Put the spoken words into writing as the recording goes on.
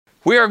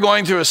We are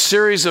going through a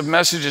series of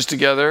messages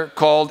together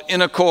called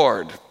In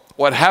Accord,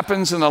 what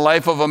happens in the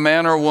life of a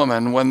man or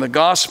woman when the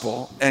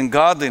gospel and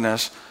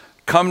godliness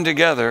come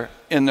together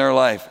in their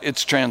life.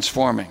 It's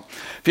transforming.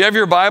 If you have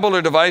your Bible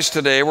or device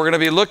today, we're going to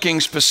be looking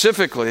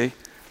specifically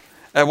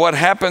at what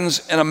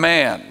happens in a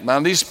man.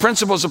 Now, these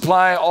principles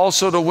apply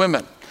also to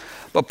women.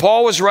 But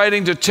Paul was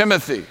writing to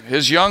Timothy,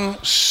 his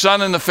young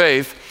son in the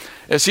faith,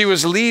 as he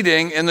was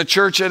leading in the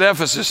church at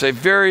Ephesus, a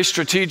very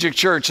strategic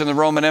church in the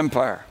Roman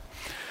Empire.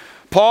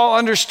 Paul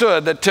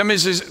understood that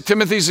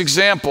Timothy's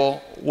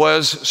example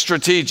was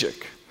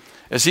strategic,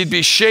 as he'd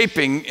be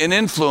shaping and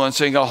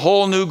influencing a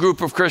whole new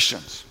group of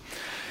Christians.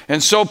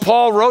 And so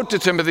Paul wrote to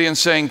Timothy and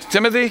saying,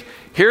 Timothy,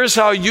 here's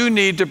how you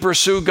need to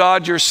pursue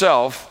God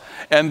yourself,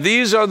 and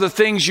these are the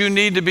things you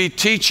need to be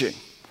teaching,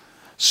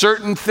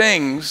 certain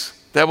things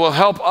that will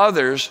help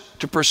others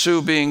to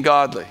pursue being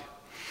godly.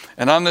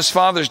 And on this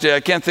Father's Day,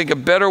 I can't think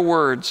of better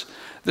words.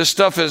 This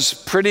stuff is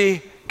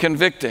pretty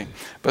convicting,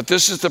 but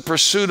this is the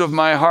pursuit of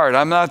my heart.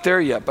 I'm not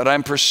there yet, but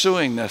I'm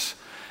pursuing this,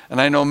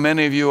 and I know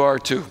many of you are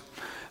too.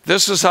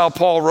 This is how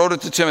Paul wrote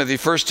it to Timothy,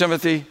 1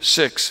 Timothy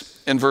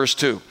 6 in verse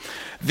 2.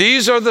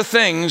 These are the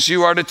things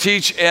you are to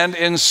teach and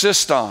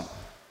insist on.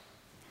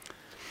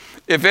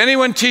 If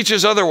anyone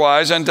teaches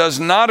otherwise and does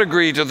not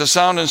agree to the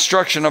sound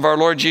instruction of our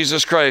Lord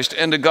Jesus Christ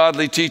and to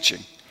godly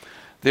teaching,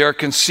 they are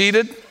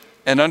conceited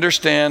and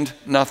understand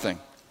nothing.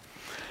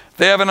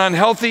 They have an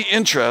unhealthy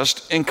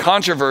interest in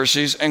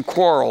controversies and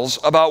quarrels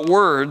about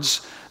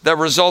words that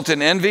result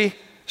in envy,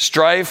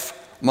 strife,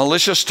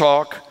 malicious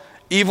talk,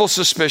 evil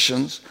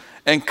suspicions,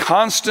 and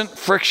constant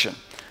friction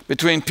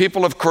between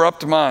people of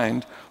corrupt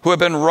mind who have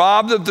been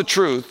robbed of the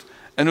truth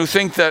and who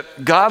think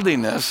that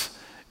godliness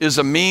is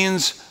a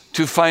means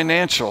to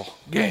financial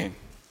gain.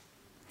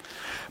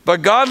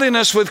 But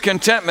godliness with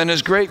contentment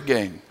is great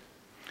gain.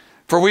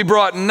 For we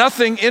brought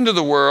nothing into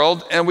the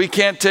world, and we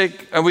can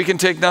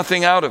take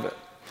nothing out of it.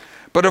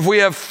 But if we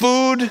have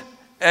food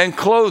and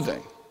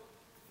clothing,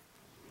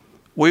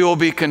 we will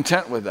be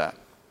content with that.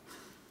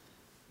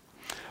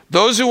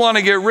 Those who want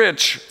to get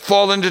rich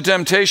fall into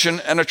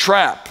temptation and a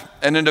trap,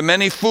 and into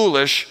many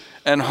foolish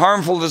and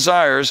harmful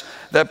desires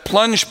that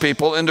plunge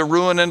people into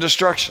ruin and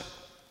destruction.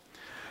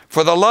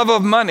 For the love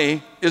of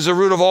money is the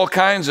root of all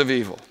kinds of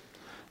evil.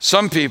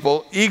 Some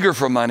people, eager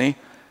for money,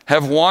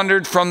 have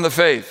wandered from the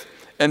faith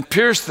and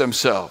pierced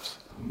themselves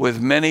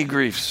with many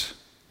griefs.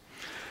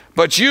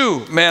 But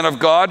you, man of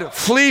God,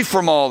 flee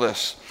from all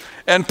this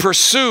and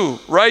pursue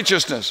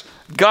righteousness,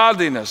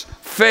 godliness,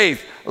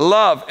 faith,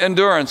 love,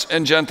 endurance,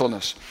 and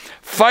gentleness.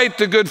 Fight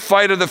the good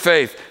fight of the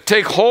faith.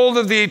 Take hold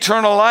of the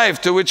eternal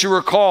life to which you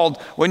were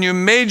called when you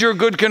made your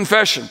good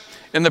confession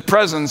in the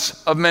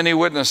presence of many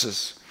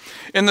witnesses.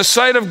 In the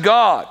sight of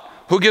God,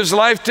 who gives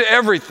life to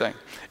everything,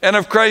 and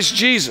of Christ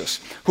Jesus,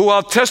 who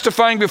while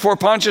testifying before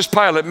Pontius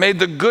Pilate made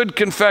the good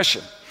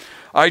confession,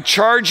 I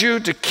charge you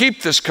to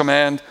keep this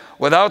command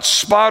without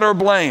spot or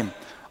blame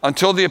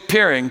until the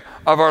appearing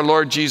of our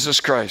Lord Jesus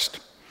Christ,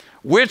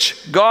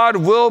 which God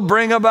will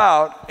bring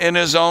about in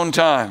his own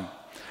time.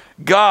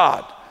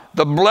 God,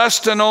 the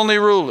blessed and only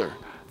ruler,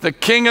 the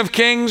King of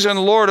kings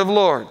and Lord of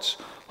lords,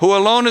 who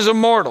alone is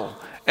immortal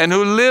and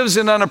who lives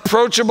in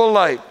unapproachable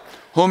light,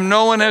 whom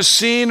no one has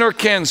seen or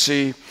can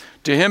see,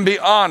 to him be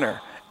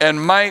honor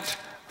and might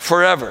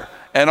forever.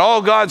 And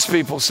all God's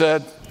people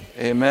said,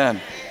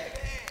 amen.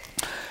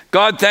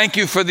 God, thank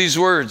you for these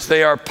words.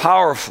 They are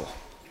powerful,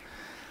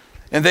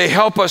 and they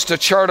help us to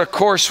chart a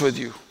course with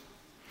you.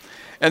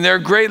 And they're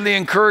greatly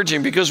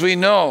encouraging because we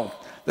know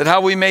that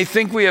how we may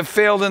think we have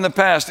failed in the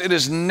past, it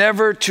is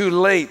never too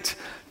late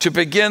to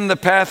begin the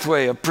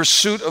pathway of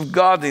pursuit of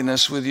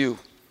godliness with you.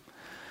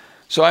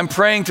 So I'm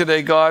praying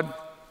today, God,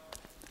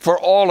 for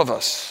all of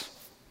us,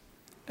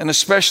 and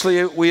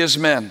especially we as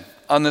men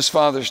on this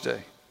Father's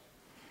Day,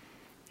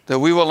 that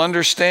we will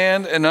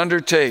understand and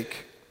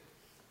undertake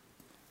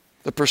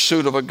the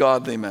pursuit of a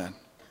godly man.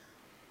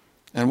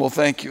 And we'll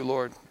thank you,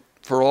 Lord,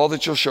 for all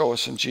that you'll show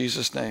us in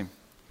Jesus' name.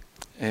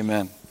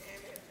 Amen.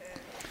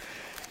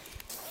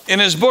 In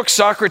his book,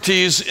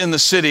 Socrates in the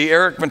City,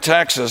 Eric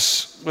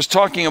Metaxas was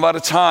talking about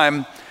a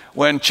time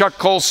when Chuck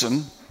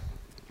Colson,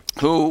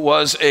 who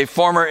was a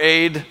former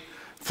aide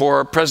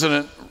for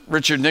President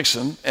Richard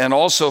Nixon and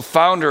also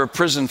founder of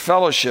Prison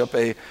Fellowship,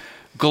 a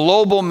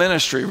global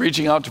ministry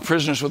reaching out to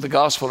prisoners with the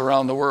gospel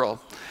around the world.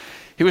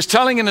 He was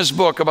telling in his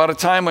book about a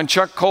time when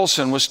Chuck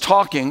Colson was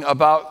talking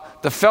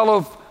about the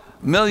fellow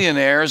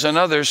millionaires and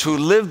others who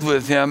lived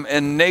with him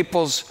in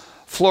Naples,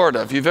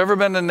 Florida. If you've ever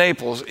been to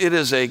Naples, it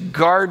is a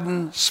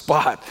garden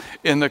spot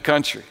in the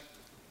country.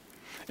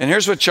 And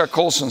here's what Chuck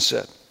Colson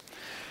said.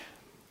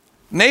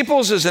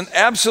 Naples is an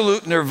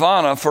absolute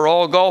nirvana for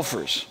all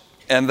golfers,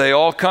 and they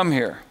all come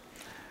here.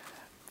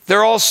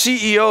 They're all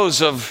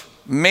CEOs of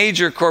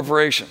major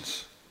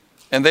corporations,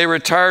 and they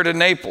retire to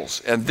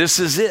Naples, and this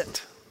is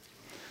it.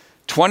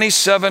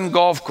 27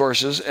 golf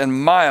courses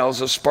and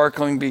miles of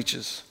sparkling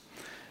beaches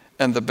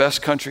and the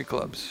best country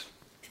clubs.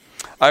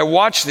 I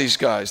watch these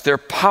guys. They're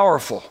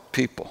powerful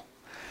people.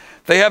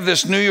 They have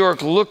this New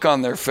York look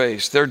on their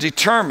face. They're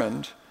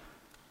determined,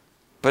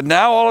 But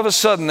now all of a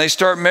sudden they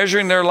start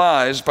measuring their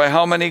lives by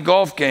how many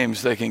golf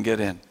games they can get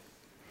in.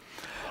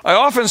 I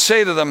often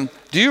say to them,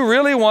 do you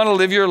really want to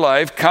live your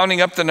life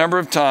counting up the number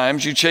of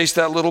times you chase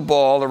that little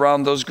ball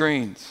around those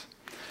greens?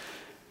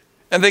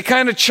 And they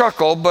kind of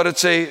chuckle, but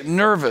it's a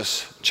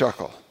nervous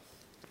chuckle.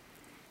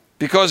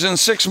 Because in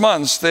 6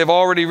 months, they've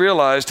already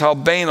realized how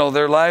banal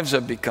their lives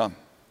have become.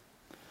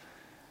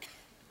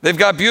 They've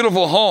got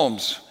beautiful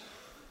homes,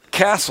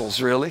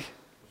 castles really.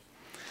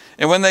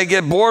 And when they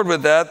get bored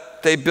with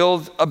that, they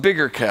build a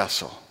bigger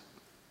castle.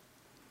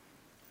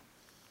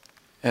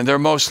 And they're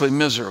mostly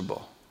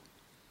miserable.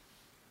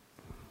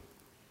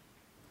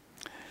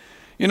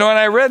 You know, when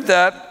I read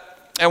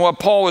that and what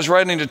Paul was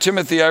writing to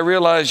Timothy, I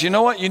realized, you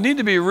know what? You need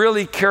to be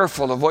really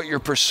careful of what you're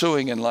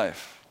pursuing in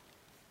life.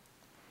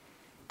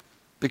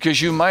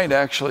 Because you might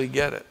actually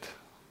get it.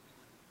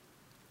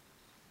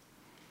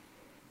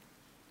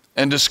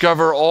 And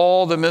discover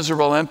all the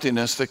miserable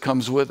emptiness that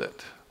comes with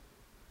it.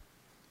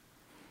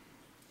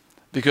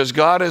 Because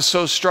God has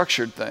so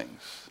structured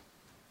things.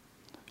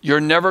 You're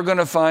never going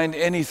to find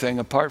anything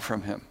apart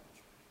from Him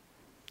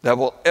that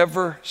will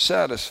ever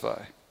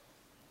satisfy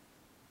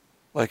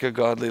like a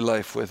godly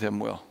life with Him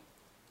will.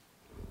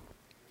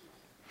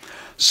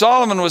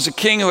 Solomon was a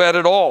king who had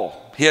it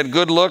all. He had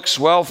good looks,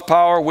 wealth,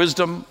 power,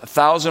 wisdom,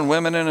 1,000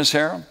 women in his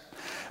harem,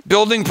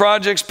 building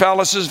projects,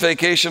 palaces,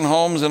 vacation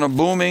homes, and a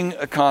booming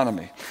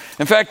economy.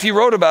 In fact, he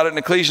wrote about it in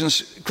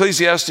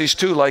Ecclesiastes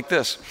 2 like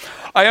this.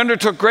 I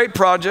undertook great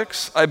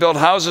projects. I built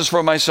houses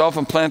for myself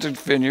and planted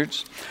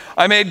vineyards.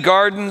 I made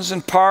gardens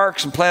and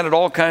parks and planted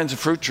all kinds of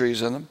fruit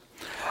trees in them.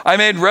 I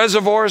made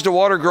reservoirs to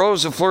water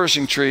groves of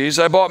flourishing trees.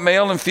 I bought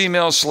male and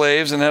female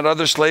slaves and had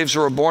other slaves who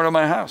were born in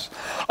my house.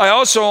 I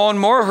also owned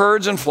more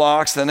herds and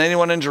flocks than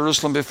anyone in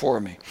Jerusalem before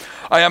me.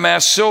 I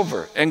amassed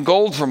silver and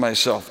gold for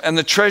myself and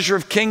the treasure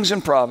of kings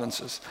and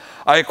provinces.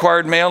 I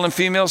acquired male and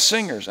female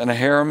singers and a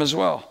harem as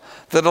well,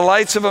 the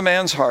delights of a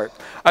man's heart.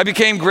 I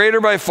became greater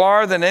by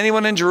far than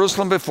anyone in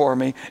Jerusalem before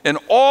me. In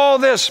all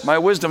this, my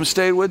wisdom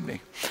stayed with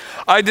me.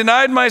 I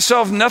denied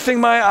myself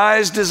nothing my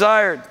eyes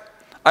desired.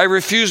 I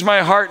refused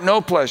my heart no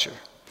pleasure.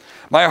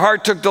 My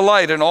heart took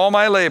delight in all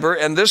my labor,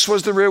 and this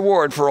was the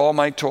reward for all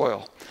my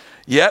toil.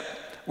 Yet,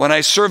 when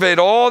I surveyed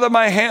all that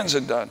my hands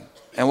had done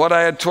and what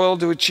I had toiled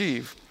to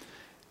achieve,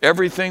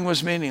 everything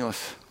was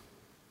meaningless,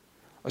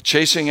 a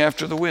chasing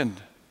after the wind.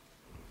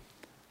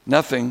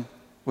 Nothing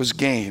was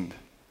gained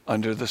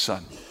under the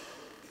sun.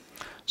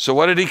 So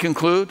what did he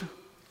conclude?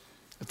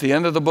 At the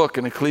end of the book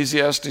in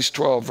Ecclesiastes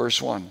 12,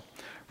 verse 1,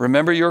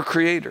 remember your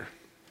Creator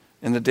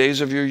in the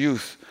days of your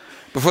youth,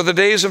 before the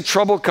days of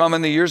trouble come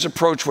and the years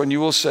approach when you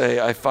will say,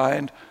 I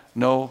find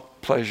no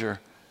pleasure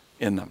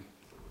in them.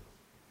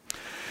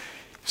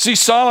 See,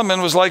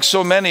 Solomon was like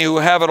so many who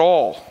have it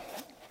all.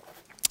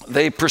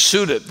 They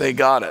pursued it, they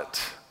got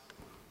it.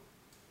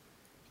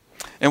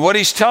 And what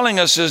he's telling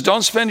us is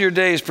don't spend your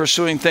days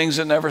pursuing things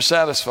that never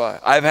satisfy.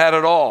 I've had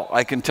it all,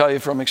 I can tell you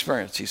from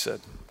experience, he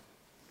said.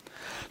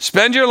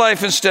 Spend your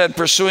life instead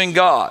pursuing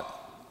God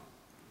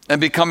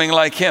and becoming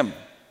like Him.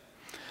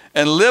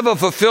 And live a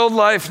fulfilled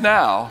life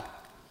now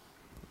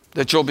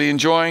that you'll be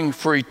enjoying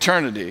for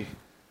eternity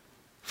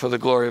for the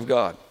glory of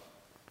God.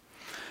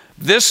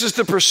 This is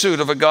the pursuit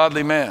of a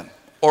godly man,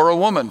 or a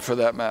woman for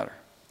that matter.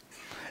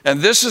 And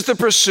this is the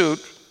pursuit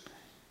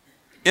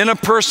in a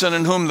person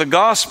in whom the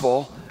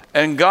gospel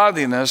and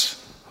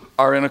godliness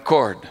are in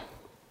accord.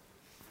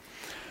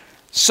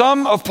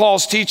 Some of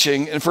Paul's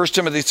teaching in 1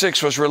 Timothy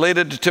 6 was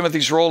related to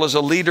Timothy's role as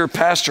a leader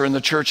pastor in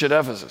the church at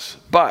Ephesus.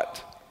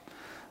 But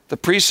the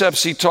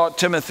precepts he taught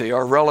Timothy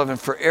are relevant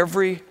for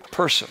every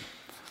person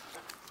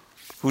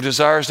who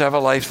desires to have a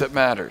life that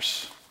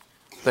matters,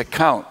 that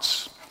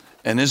counts,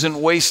 and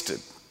isn't wasted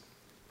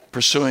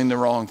pursuing the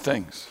wrong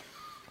things.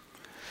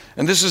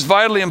 And this is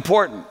vitally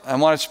important. I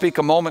want to speak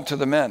a moment to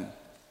the men.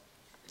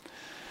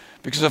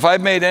 Because if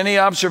I've made any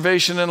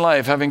observation in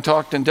life, having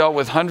talked and dealt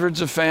with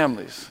hundreds of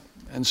families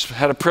and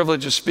had a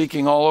privilege of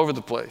speaking all over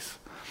the place,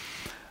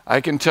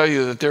 I can tell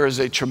you that there is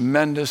a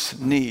tremendous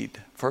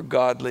need for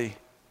godly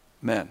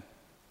men.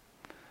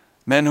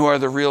 Men who are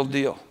the real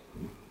deal,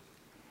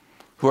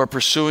 who are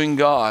pursuing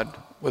God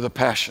with a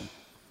passion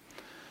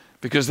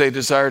because they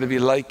desire to be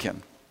like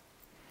Him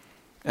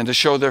and to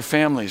show their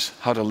families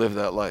how to live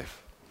that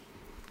life,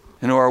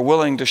 and who are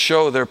willing to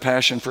show their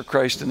passion for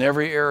Christ in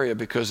every area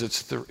because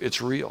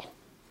it's real.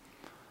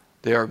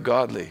 They are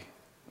godly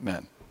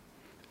men,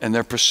 and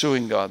they're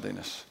pursuing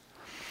godliness.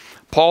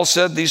 Paul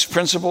said these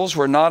principles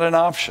were not an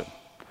option,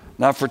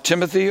 not for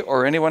Timothy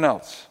or anyone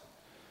else.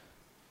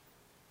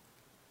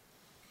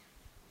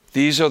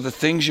 These are the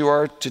things you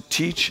are to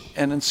teach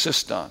and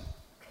insist on,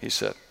 he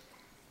said.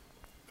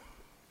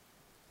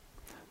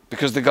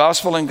 Because the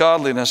gospel and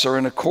godliness are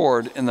in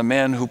accord in the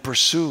man who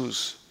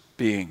pursues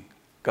being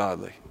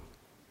godly.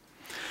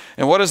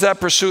 And what does that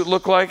pursuit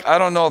look like? I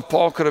don't know if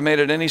Paul could have made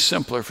it any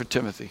simpler for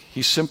Timothy.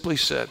 He simply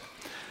said,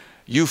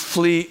 you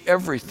flee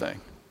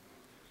everything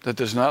that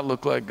does not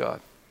look like God,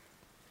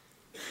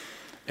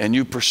 and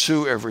you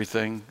pursue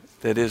everything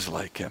that is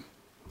like Him.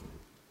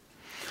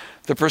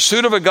 The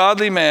pursuit of a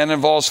godly man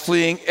involves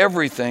fleeing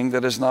everything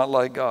that is not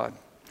like God.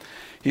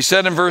 He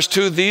said in verse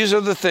 2, these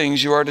are the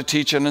things you are to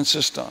teach and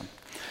insist on.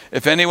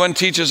 If anyone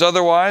teaches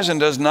otherwise and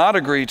does not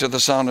agree to the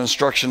sound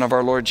instruction of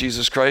our Lord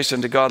Jesus Christ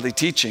and to godly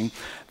teaching,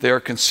 they are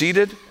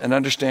conceited and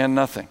understand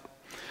nothing.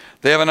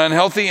 They have an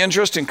unhealthy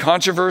interest in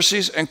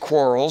controversies and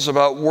quarrels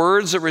about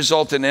words that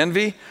result in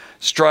envy,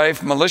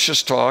 strife,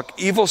 malicious talk,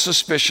 evil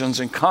suspicions,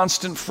 and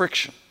constant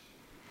friction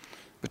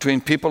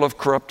between people of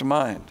corrupt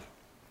mind,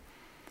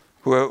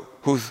 who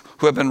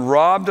have been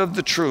robbed of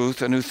the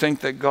truth and who think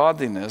that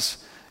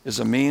godliness is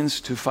a means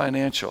to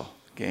financial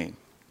gain.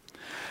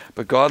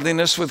 But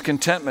godliness with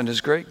contentment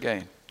is great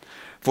gain.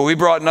 For we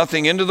brought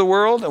nothing into the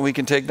world, and we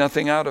can take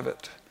nothing out of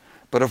it.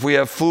 But if we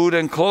have food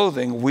and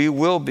clothing, we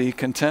will be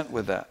content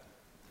with that.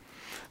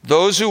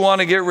 Those who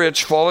want to get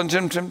rich fall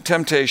into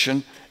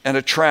temptation and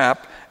a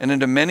trap and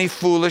into many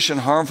foolish and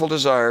harmful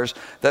desires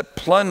that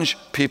plunge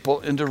people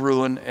into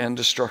ruin and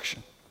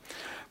destruction.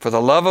 For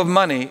the love of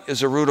money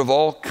is a root of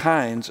all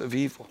kinds of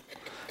evil.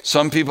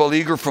 Some people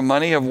eager for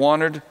money have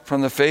wandered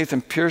from the faith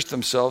and pierced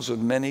themselves with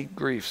many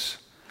griefs.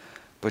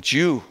 But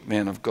you,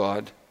 man of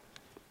God,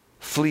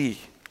 flee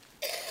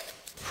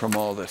from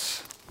all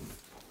this.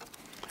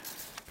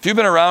 If you've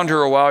been around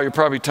here a while, you're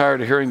probably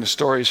tired of hearing the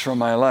stories from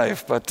my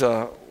life. But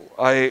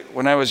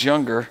when I was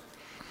younger,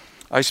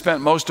 I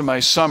spent most of my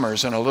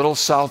summers in a little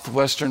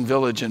southwestern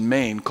village in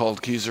Maine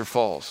called Kezar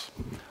Falls.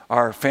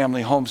 Our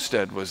family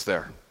homestead was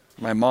there,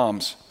 my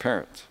mom's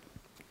parents.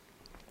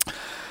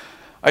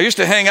 I used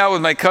to hang out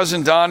with my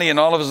cousin Donnie and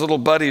all of his little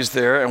buddies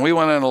there, and we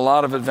went on a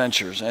lot of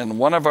adventures. And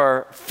one of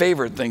our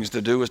favorite things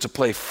to do was to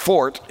play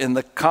fort in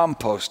the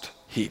compost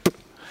heap.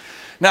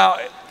 Now,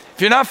 if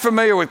you're not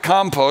familiar with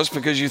compost,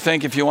 because you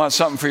think if you want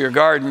something for your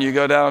garden, you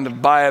go down to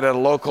buy it at a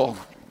local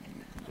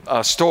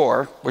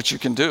store, which you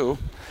can do.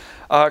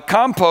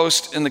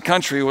 Compost in the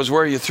country was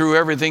where you threw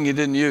everything you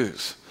didn't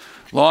use.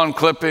 Lawn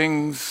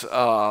clippings,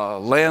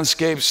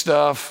 landscape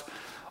stuff,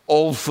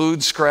 old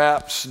food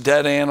scraps,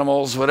 dead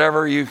animals,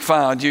 whatever you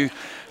found, you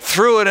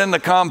threw it in the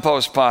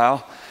compost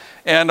pile.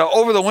 And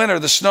over the winter,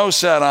 the snow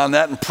sat on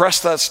that and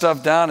pressed that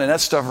stuff down, and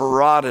that stuff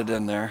rotted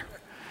in there.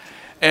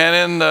 And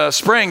in the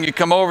spring, you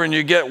come over and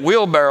you get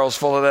wheelbarrows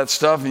full of that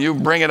stuff, and you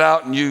bring it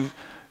out and you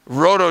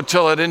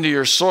rototill it into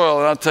your soil,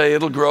 and I'll tell you,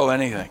 it'll grow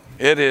anything.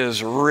 It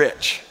is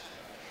rich.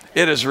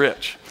 It is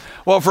rich.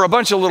 Well, for a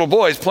bunch of little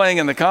boys, playing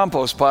in the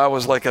compost pile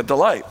was like a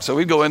delight. So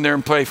we'd go in there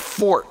and play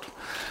fort.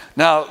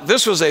 Now,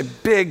 this was a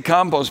big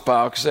compost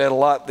pile because they had a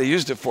lot they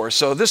used it for.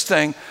 So this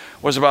thing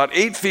was about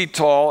 8 feet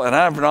tall, and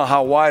I don't know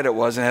how wide it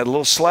was, and it had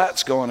little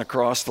slats going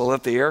across to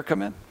let the air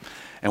come in.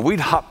 And we'd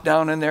hop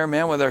down in there,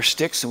 man, with our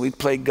sticks, and we'd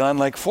play gun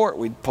like fort.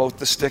 We'd poke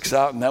the sticks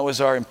out, and that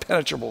was our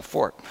impenetrable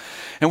fort.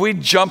 And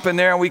we'd jump in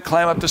there, and we'd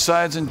climb up the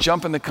sides and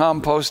jump in the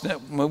compost,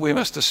 and we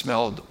must have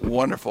smelled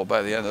wonderful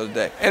by the end of the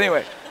day.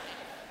 Anyway,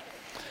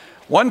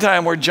 one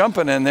time we're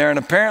jumping in there, and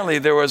apparently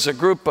there was a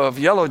group of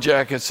yellow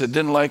jackets that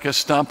didn't like us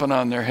stomping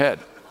on their head.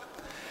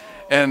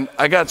 And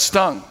I got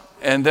stung,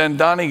 and then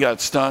Donnie got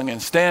stung, and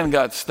Stan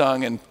got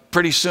stung, and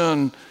pretty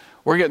soon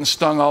we're getting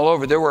stung all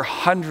over. There were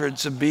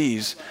hundreds of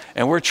bees,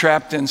 and we're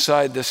trapped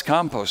inside this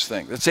compost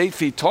thing. It's 8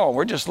 feet tall.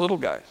 We're just little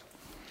guys.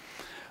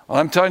 Well,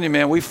 I'm telling you,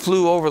 man, we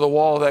flew over the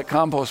wall of that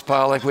compost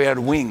pile like we had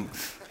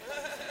wings.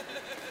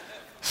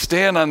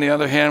 Stan, on the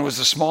other hand, was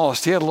the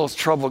smallest. He had a little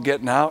trouble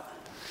getting out.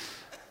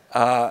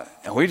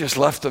 And we just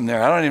left him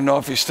there. I don't even know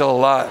if he's still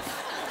alive.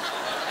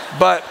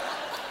 But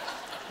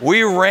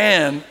we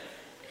ran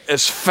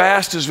as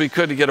fast as we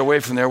could to get away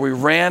from there. We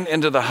ran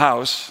into the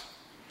house.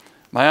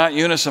 My Aunt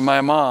Eunice and my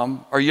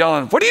mom are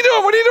yelling, "What are you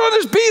doing? What are you doing?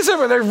 There's bees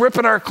everywhere." They're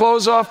ripping our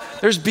clothes off.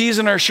 There's bees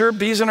in our shirt,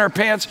 bees in our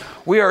pants.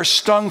 We are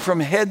stung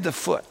from head to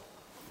foot.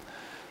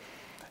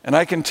 And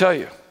I can tell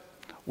you,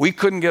 we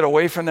couldn't get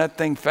away from that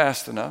thing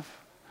fast enough.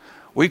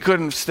 We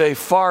couldn't stay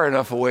far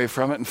enough away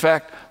from it. In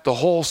fact, the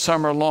whole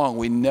summer long,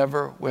 we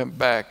never went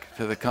back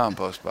to the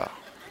compost pile.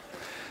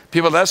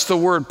 People, that's the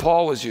word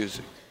Paul was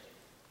using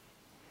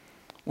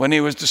when he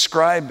was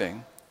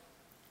describing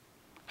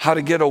how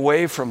to get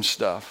away from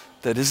stuff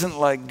that isn't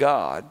like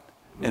God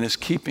and is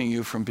keeping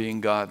you from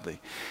being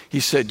godly. He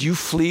said, you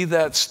flee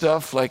that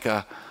stuff like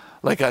a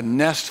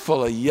nest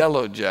full of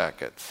yellow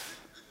jackets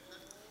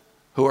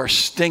who are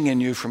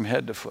stinging you from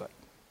head to foot.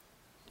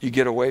 You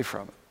get away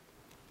from it.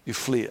 You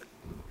flee it.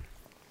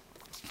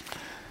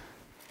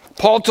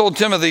 Paul told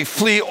Timothy,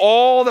 flee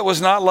all that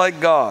was not like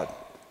God.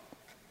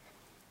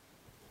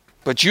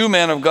 But you,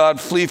 man of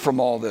God, flee from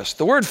all this.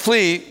 The word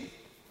flee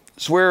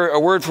is a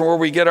word from where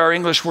we get our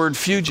English word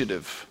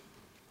fugitive.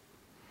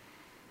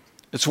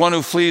 It's one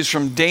who flees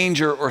from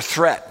danger or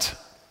threat.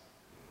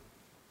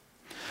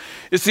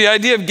 It's the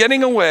idea of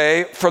getting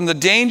away from the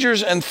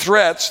dangers and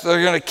threats that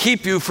are going to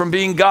keep you from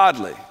being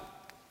godly.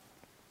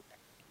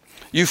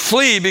 You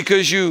flee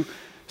because you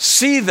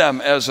see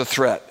them as a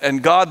threat,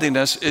 and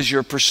godliness is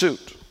your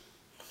pursuit.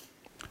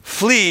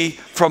 Flee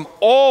from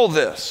all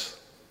this,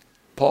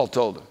 Paul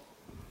told him.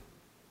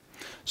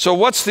 So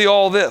what's the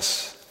all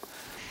this?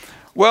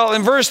 Well,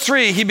 in verse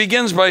 3, he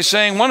begins by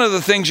saying one of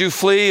the things you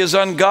flee is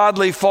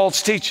ungodly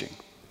false teaching.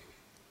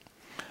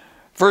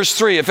 Verse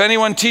 3, if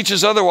anyone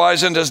teaches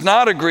otherwise and does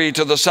not agree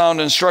to the sound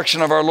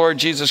instruction of our Lord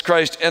Jesus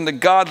Christ and the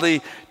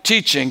godly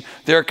teaching,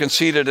 they're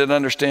conceited and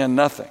understand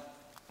nothing.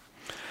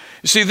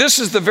 You see, this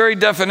is the very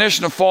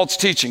definition of false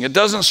teaching. It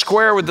doesn't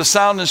square with the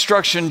sound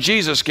instruction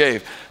Jesus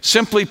gave.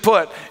 Simply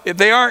put,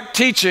 they aren't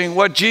teaching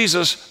what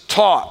Jesus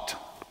taught.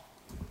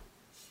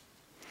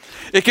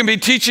 It can be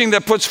teaching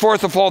that puts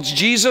forth a false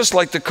Jesus,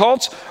 like the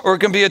cults, or it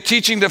can be a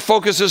teaching that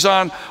focuses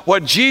on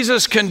what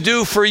Jesus can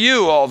do for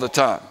you all the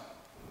time.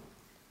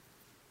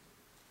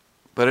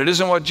 But it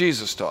isn't what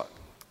Jesus taught.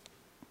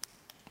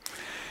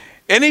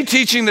 Any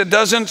teaching that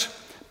doesn't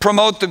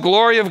promote the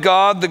glory of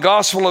God, the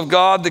gospel of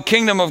God, the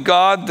kingdom of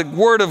God, the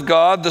word of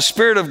God, the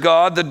spirit of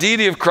God, the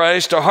deity of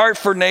Christ, a heart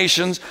for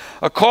nations,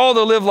 a call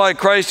to live like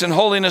Christ in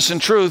holiness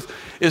and truth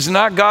is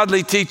not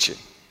godly teaching.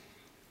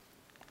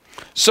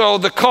 So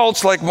the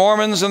cults like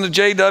Mormons and the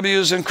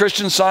JWs and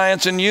Christian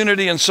Science and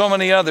Unity and so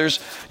many others,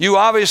 you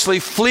obviously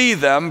flee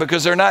them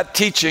because they're not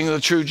teaching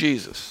the true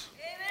Jesus.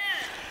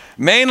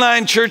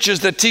 Mainline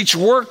churches that teach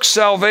work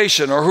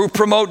salvation or who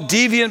promote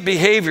deviant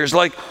behaviors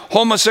like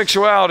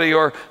homosexuality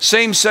or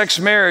same-sex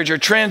marriage or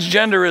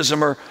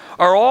transgenderism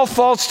are all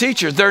false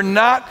teachers. They're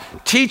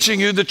not teaching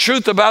you the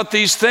truth about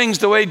these things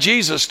the way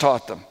Jesus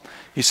taught them.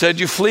 He said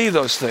you flee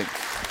those things.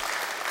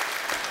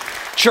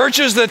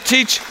 Churches that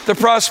teach the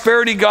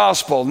prosperity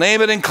gospel,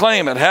 name it and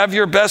claim it, have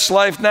your best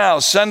life now,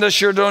 send us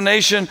your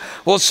donation,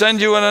 we'll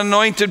send you an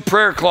anointed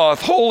prayer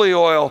cloth, holy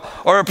oil,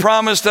 or a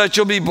promise that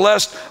you'll be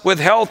blessed with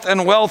health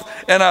and wealth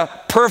and a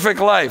perfect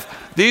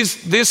life.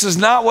 This is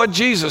not what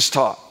Jesus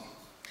taught.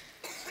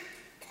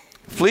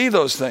 Flee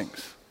those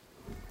things.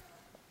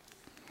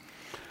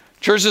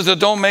 Churches that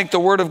don't make the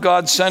Word of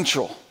God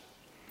central,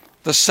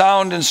 the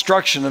sound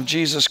instruction of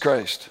Jesus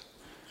Christ.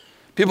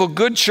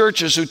 Good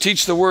churches who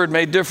teach the word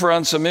may differ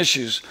on some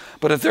issues,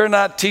 but if they're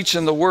not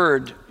teaching the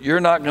word, you're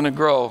not going to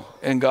grow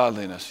in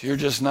godliness. You're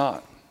just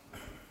not. You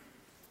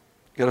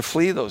got to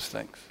flee those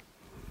things.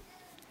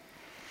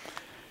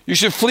 You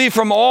should flee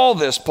from all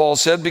this, Paul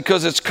said,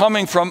 because it's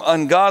coming from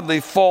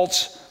ungodly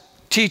false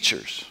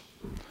teachers,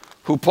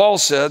 who Paul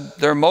said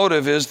their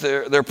motive is,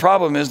 their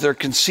problem is they're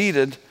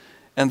conceited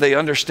and they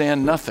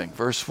understand nothing.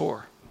 Verse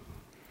 4.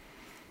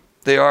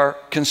 They are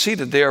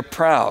conceited, they are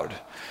proud.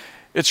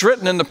 It's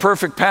written in the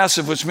perfect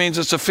passive, which means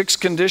it's a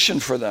fixed condition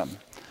for them.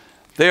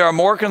 They are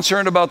more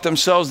concerned about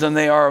themselves than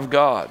they are of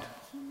God.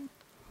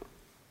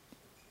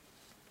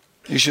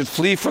 You should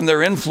flee from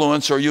their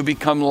influence or you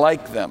become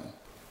like them.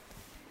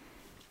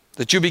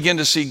 That you begin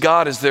to see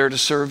God is there to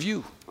serve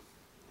you.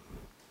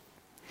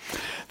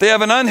 They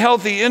have an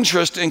unhealthy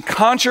interest in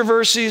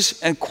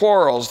controversies and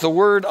quarrels. The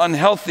word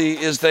unhealthy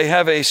is they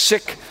have a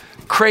sick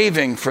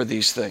craving for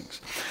these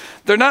things.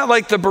 They're not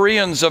like the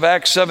Bereans of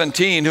Acts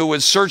 17 who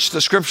would search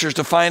the scriptures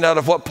to find out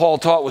if what Paul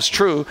taught was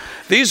true.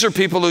 These are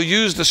people who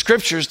use the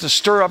scriptures to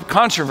stir up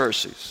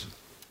controversies.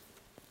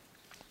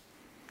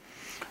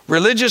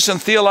 Religious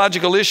and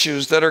theological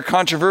issues that are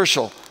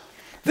controversial.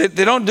 They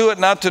don't do it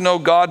not to know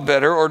God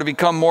better or to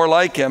become more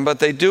like Him, but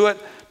they do it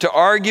to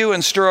argue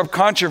and stir up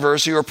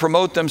controversy or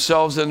promote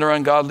themselves in their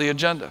ungodly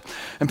agenda.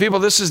 And people,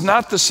 this is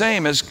not the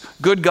same as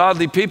good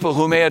godly people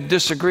who may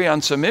disagree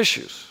on some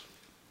issues.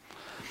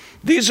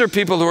 These are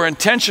people who are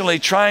intentionally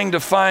trying to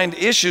find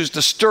issues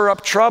to stir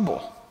up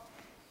trouble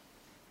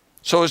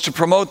so as to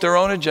promote their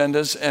own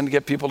agendas and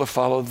get people to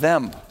follow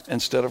them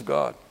instead of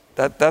God.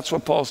 That's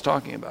what Paul's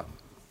talking about.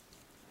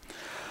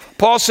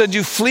 Paul said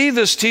you flee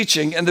this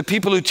teaching and the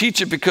people who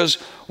teach it because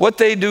what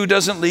they do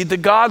doesn't lead to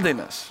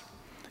godliness.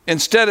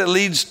 Instead, it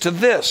leads to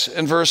this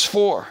in verse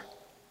 4.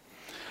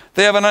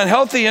 They have an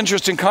unhealthy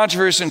interest in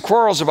controversy and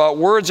quarrels about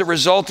words that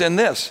result in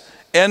this: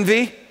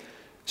 envy,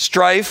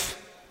 strife,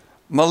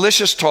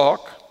 malicious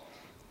talk,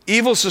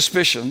 evil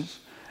suspicions,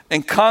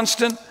 and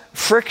constant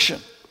friction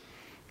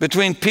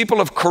between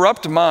people of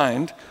corrupt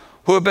mind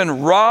who have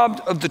been robbed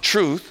of the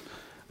truth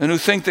and who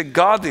think that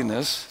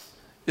godliness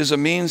is a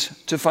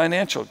means to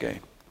financial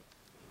gain.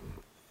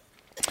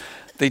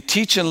 They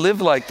teach and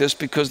live like this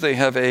because they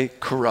have a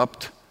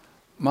corrupt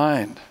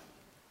mind.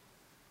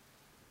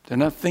 They're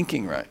not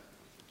thinking right.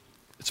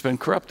 It's been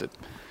corrupted.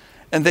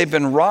 And they've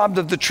been robbed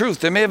of the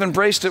truth. They may have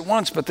embraced it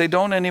once, but they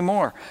don't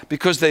anymore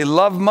because they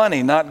love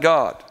money, not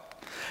God.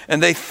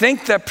 And they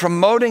think that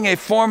promoting a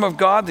form of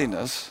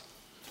godliness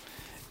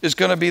is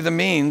going to be the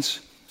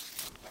means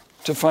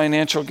to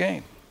financial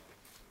gain.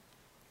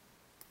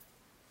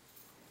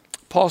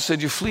 Paul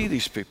said you flee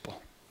these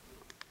people.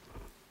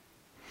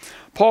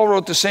 Paul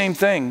wrote the same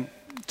thing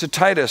to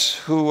Titus,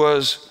 who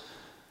was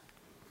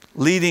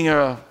leading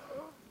a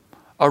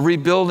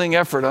rebuilding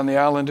effort on the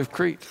island of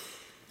Crete.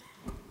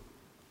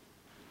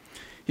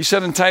 He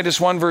said in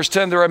Titus 1 verse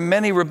 10, there are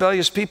many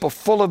rebellious people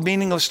full of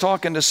meaningless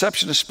talk and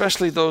deception,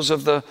 especially those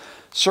of the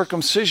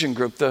circumcision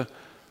group, the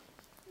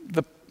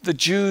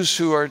Jews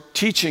who are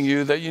teaching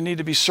you that you need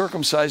to be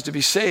circumcised to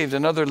be saved,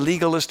 and other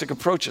legalistic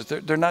approaches.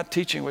 They're not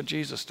teaching what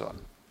Jesus taught.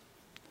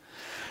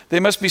 They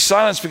must be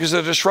silenced because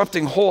they're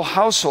disrupting whole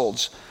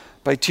households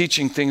by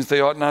teaching things they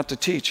ought not to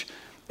teach,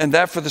 and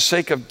that for the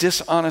sake of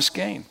dishonest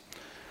gain.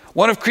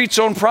 One of Crete's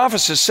own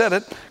prophets has said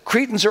it,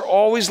 Cretans are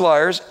always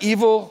liars,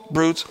 evil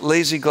brutes,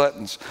 lazy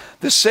gluttons.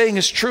 This saying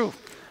is true.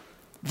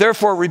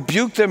 Therefore,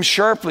 rebuke them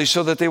sharply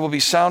so that they will be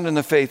sound in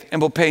the faith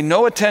and will pay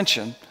no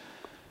attention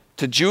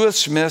to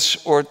Jewish myths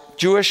or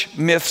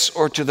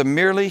to the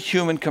merely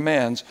human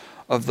commands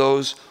of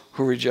those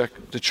who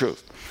reject the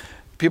truth.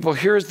 People,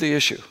 here's the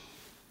issue.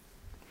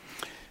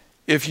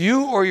 If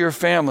you or your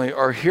family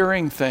are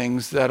hearing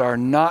things that are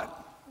not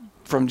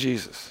from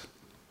Jesus,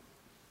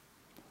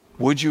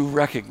 would you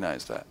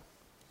recognize that?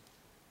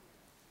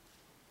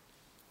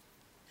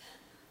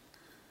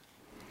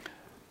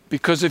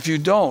 Because if you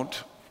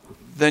don't,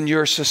 then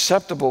you're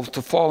susceptible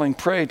to falling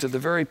prey to the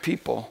very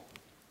people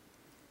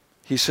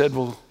he said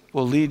will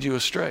lead you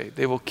astray.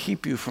 They will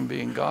keep you from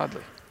being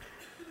godly.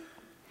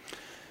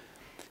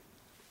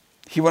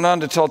 He went on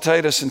to tell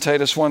Titus in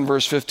Titus 1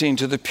 verse 15,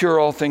 to the pure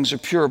all things are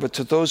pure, but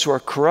to those who are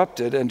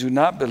corrupted and do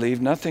not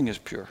believe, nothing is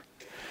pure.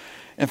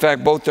 In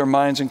fact, both their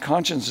minds and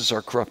consciences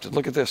are corrupted.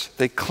 Look at this.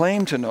 They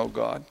claim to know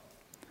God,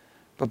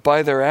 but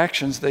by their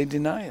actions they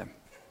deny him.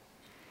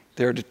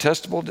 They are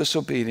detestable,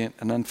 disobedient,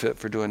 and unfit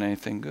for doing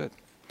anything good.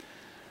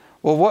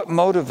 Well, what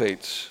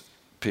motivates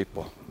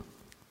people?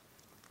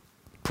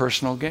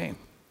 Personal gain.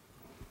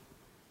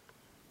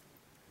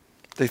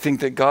 They think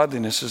that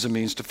godliness is a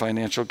means to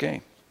financial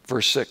gain.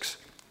 Verse 6,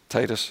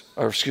 1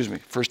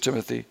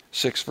 Timothy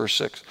 6, verse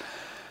 6.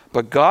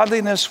 But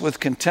godliness with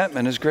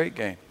contentment is great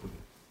gain.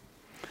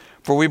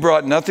 For we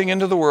brought nothing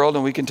into the world,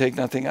 and we can take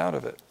nothing out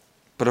of it.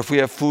 But if we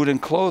have food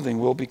and clothing,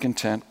 we'll be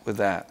content with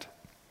that.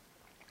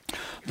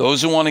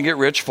 Those who want to get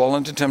rich fall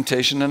into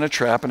temptation and a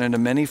trap and into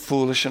many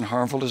foolish and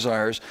harmful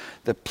desires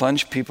that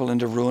plunge people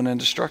into ruin and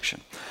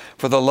destruction.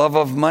 For the love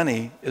of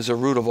money is a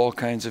root of all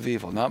kinds of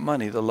evil. Not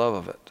money, the love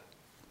of it.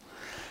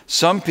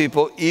 Some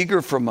people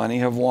eager for money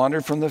have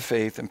wandered from the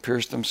faith and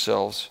pierced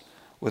themselves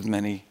with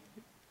many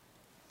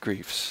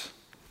griefs.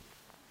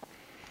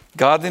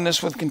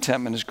 Godliness with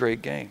contentment is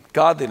great gain.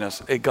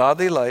 Godliness, a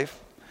godly life,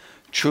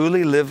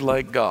 truly live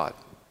like God.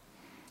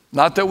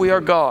 Not that we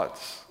are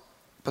gods,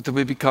 but that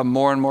we become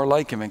more and more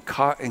like him in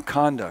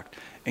conduct,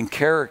 in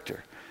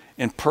character,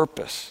 in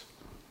purpose,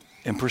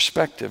 in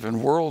perspective,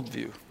 in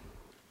worldview.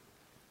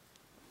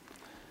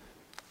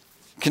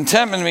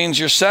 Contentment means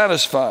you're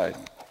satisfied.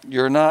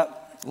 You're not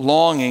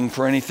longing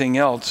for anything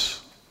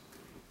else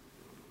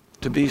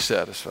to be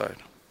satisfied.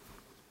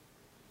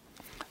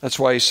 That's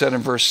why he said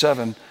in verse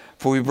 7,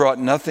 for we brought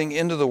nothing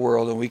into the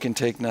world and we can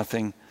take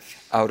nothing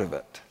out of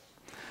it.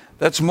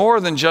 That's more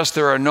than just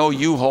there are no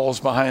U-Hauls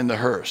behind the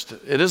hearse.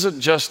 It isn't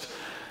just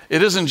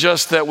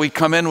that we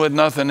come in with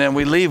nothing and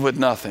we leave with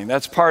nothing.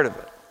 That's part of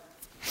it.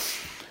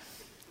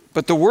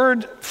 But the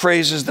word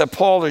phrases that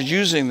Paul is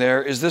using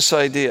there is this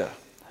idea.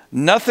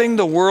 Nothing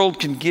the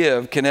world can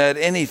give can add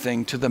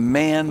anything to the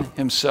man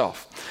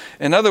himself.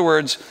 In other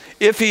words,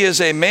 if he is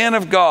a man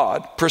of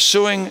God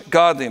pursuing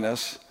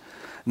godliness,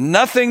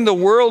 nothing the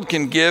world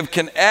can give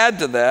can add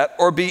to that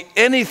or be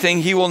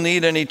anything he will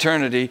need in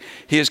eternity.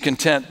 He is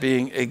content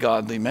being a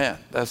godly man.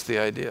 That's the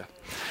idea.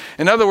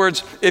 In other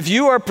words, if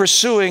you are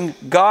pursuing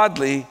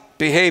godly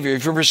behavior,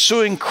 if you're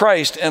pursuing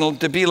Christ and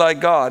to be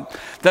like God,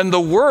 then the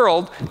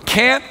world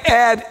can't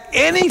add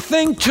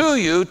anything to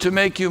you to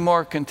make you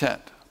more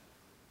content.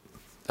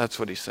 That's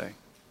what he's saying.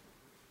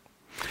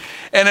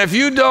 And if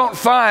you don't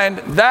find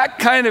that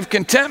kind of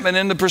contentment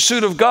in the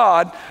pursuit of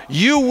God,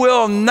 you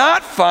will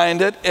not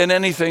find it in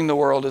anything the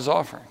world is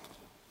offering.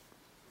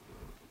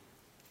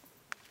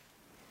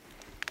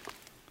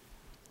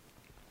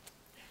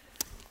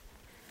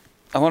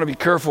 I want to be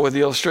careful with the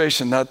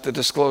illustration, not to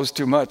disclose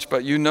too much,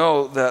 but you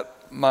know that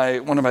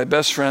one of my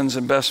best friends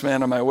and best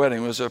man at my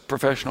wedding was a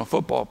professional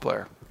football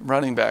player,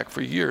 running back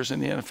for years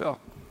in the NFL.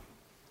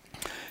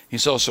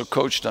 He's also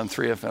coached on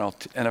 3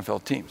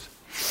 NFL teams.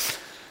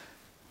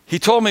 He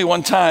told me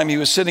one time he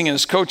was sitting in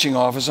his coaching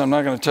office. I'm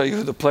not going to tell you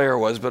who the player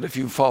was, but if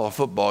you follow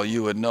football,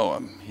 you would know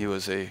him. He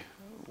was a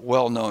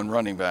well-known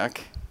running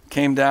back.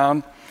 Came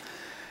down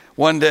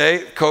one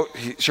day.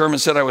 Sherman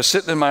said, I was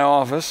sitting in my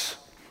office.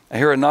 I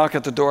hear a knock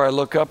at the door. I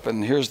look up,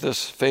 and here's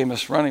this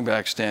famous running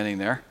back standing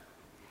there.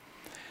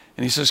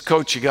 And he says,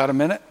 Coach, you got a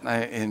minute?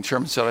 And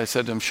Sherman said, I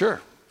said to him,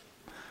 sure.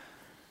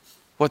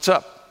 What's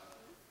up?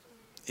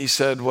 He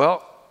said,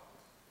 well,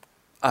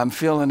 I'm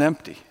feeling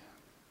empty.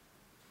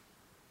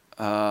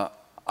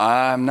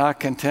 I'm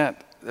not content.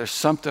 There's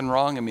something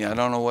wrong in me. I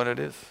don't know what it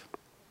is.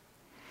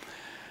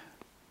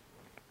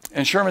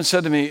 And Sherman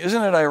said to me,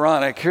 isn't it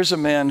ironic? Here's a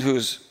man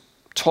who's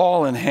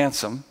tall and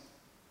handsome,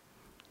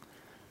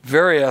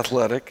 very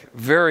athletic,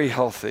 very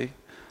healthy,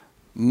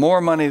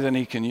 more money than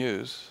he can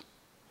use,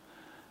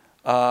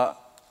 got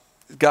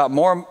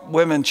more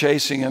women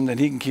chasing him than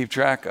he can keep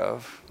track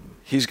of.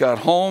 He's got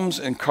homes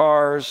and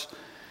cars.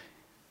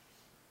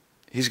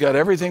 He's got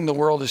everything the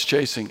world is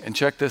chasing. And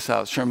check this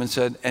out, Sherman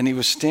said, and he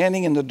was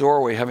standing in the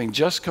doorway, having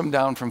just come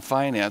down from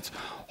finance,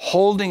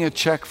 holding a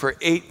check for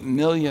 $8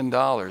 million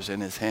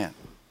in his hand.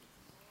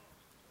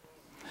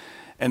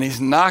 And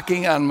he's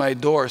knocking on my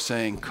door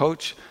saying,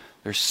 Coach,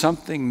 There's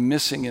something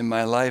missing in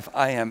my life.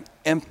 I am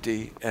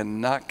empty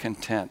and not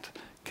content.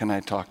 Can I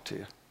talk to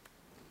you?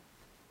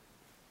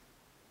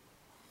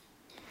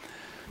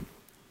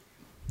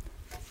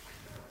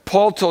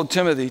 Paul told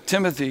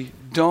Timothy,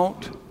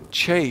 don't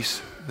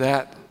chase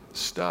that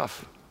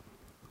stuff.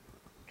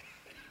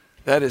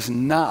 That is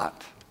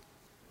not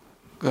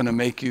going to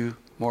make you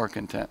more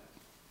content.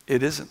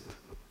 It isn't.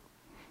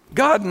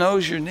 God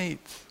knows your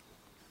needs.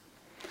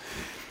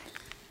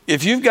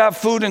 If you've got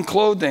food and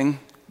clothing,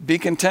 be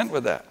content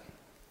with that.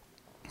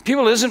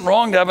 People, it isn't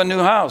wrong to have a new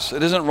house.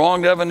 It isn't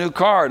wrong to have a new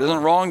car. It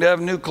isn't wrong to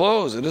have new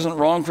clothes. It isn't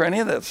wrong for any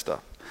of that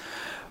stuff.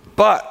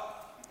 But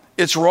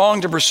it's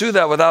wrong to pursue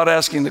that without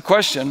asking the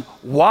question,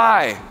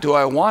 why do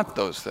I want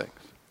those things?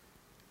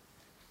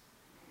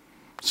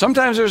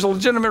 Sometimes there's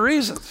legitimate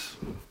reasons.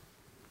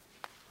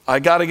 I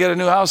got to get a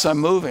new house, I'm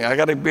moving. I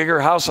got a bigger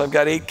house, I've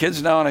got 8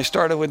 kids now, and I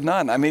started with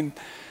none. I mean,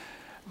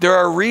 there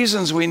are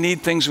reasons we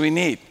need things we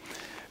need.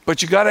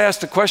 But you got to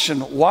ask the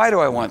question, why do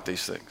I want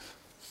these things?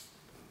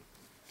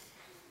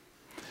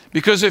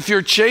 Because if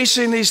you're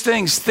chasing these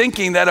things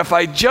thinking that if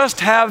I just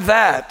have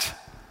that,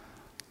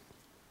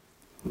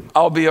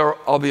 I'll be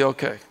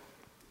okay,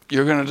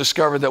 you're going to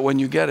discover that when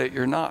you get it,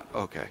 you're not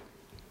okay.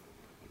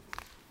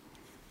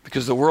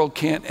 Because the world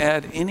can't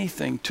add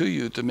anything to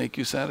you to make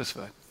you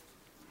satisfied.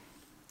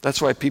 That's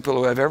why people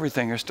who have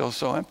everything are still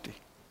so empty.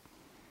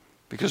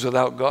 Because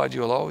without God,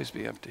 you'll always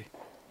be empty.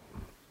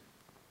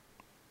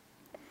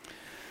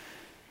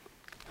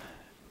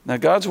 Now,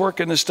 God's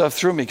working this stuff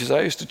through me because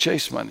I used to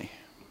chase money.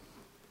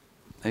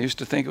 I used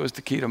to think it was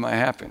the key to my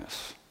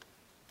happiness.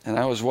 And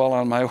I was well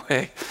on my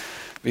way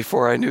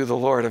before I knew the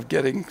Lord of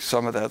getting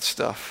some of that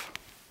stuff.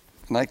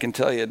 And I can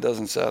tell you it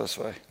doesn't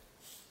satisfy.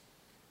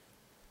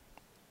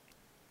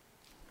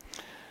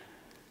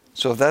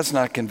 So if that's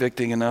not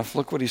convicting enough,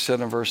 look what he said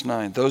in verse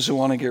 9. Those who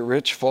want to get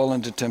rich fall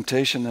into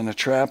temptation and a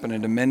trap and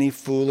into many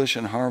foolish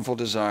and harmful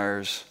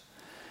desires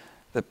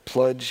that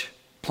plunge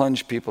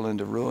people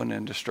into ruin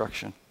and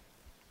destruction.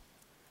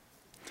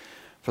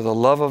 For the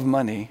love of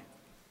money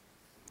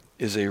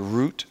is a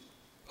root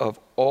of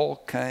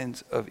all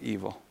kinds of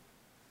evil.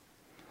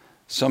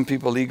 Some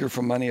people eager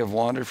for money have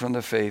wandered from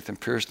the faith and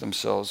pierced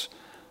themselves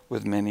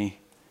with many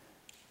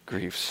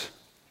griefs.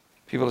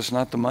 People, it's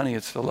not the money,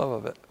 it's the love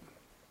of it.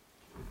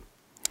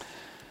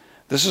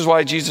 This is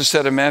why Jesus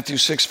said in Matthew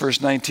 6,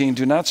 verse 19,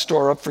 do not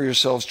store up for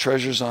yourselves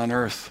treasures on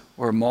earth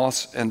where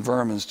moths and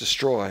vermin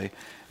destroy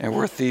and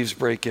where thieves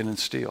break in and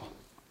steal.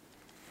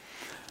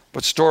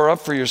 But store up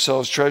for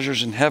yourselves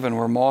treasures in heaven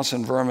where moths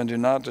and vermin do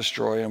not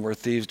destroy and where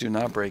thieves do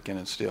not break in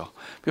and steal.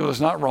 People, it's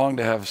not wrong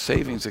to have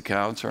savings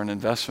accounts or an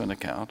investment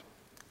account,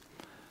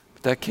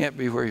 but that can't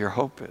be where your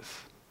hope is.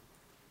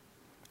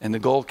 And the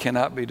goal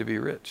cannot be to be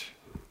rich.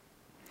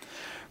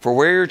 For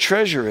where your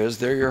treasure is,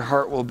 there your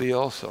heart will be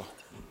also.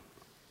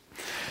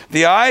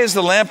 The eye is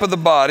the lamp of the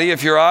body.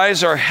 If your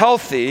eyes are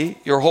healthy,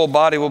 your whole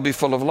body will be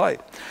full of light.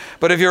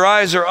 But if your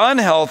eyes are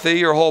unhealthy,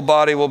 your whole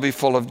body will be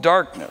full of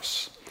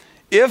darkness.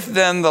 If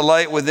then the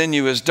light within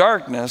you is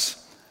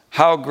darkness,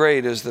 how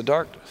great is the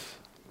darkness?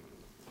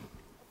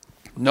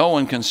 No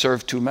one can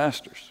serve 2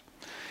 masters.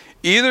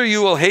 Either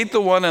you will hate the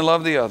one and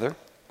love the other,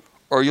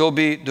 or you'll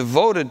be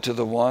devoted to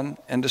the one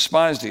and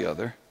despise the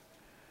other.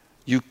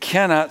 You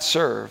cannot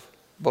serve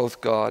both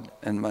God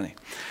and money.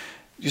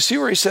 You see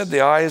where he said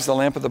the eye is the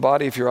lamp of the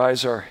body? If your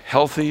eyes are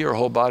healthy, your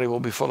whole body will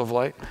be full of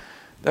light.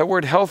 That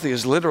word healthy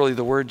is literally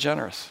the word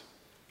generous.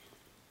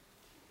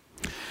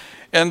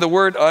 And the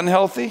word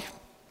unhealthy,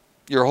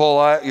 your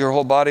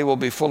whole body will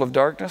be full of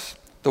darkness.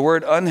 The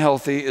word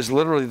unhealthy is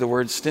literally the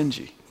word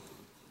stingy.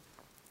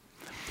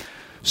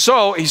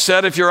 So he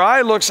said, if your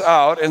eye looks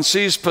out and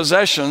sees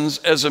possessions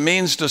as a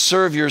means to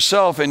serve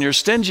yourself and you're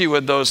stingy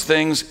with those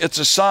things, it's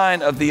a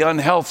sign of the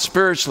unhealth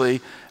spiritually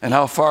and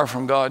how far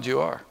from God you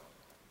are.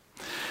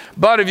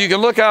 But if you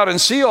can look out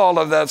and see all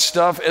of that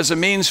stuff as a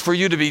means for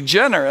you to be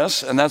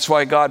generous, and that's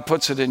why God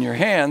puts it in your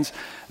hands,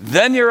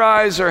 then your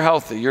eyes are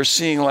healthy. You're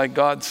seeing like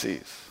God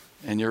sees,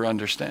 and you're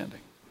understanding.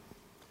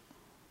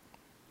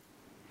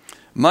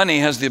 Money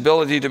has the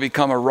ability to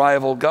become a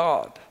rival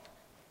God,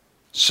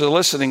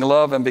 soliciting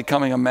love and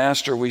becoming a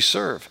master we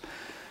serve.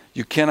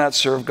 You cannot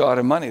serve God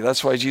and money.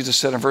 That's why Jesus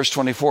said in verse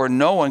 24,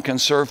 no one can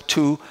serve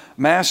 2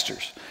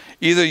 masters.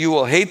 Either you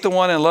will hate the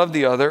one and love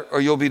the other,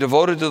 or you'll be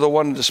devoted to the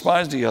one and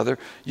despise the other.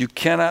 You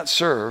cannot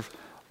serve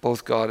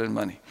both God and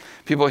money.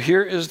 People,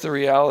 here is the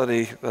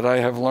reality that I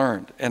have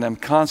learned and am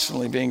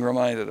constantly being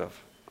reminded of.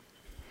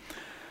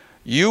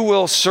 You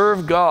will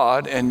serve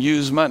God and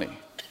use money,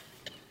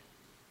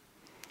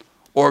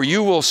 or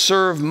you will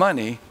serve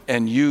money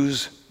and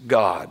use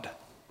God.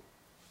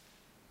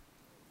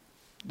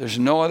 There's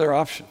no other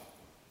option.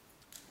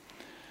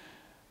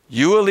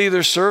 You will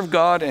either serve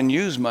God and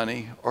use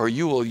money, or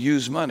you will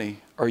use money,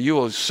 or you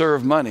will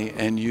serve money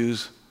and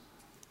use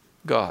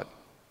God.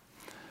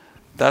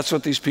 That's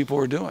what these people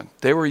were doing.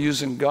 They were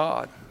using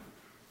God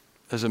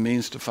as a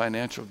means to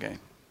financial gain,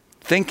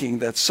 thinking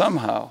that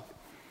somehow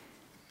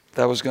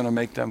that was going to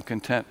make them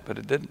content, but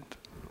it didn't.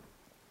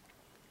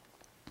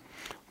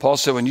 Paul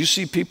said, when you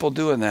see people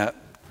doing that,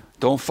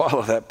 Don't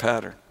follow that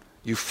pattern.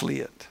 You flee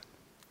it.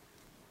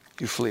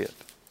 You flee it.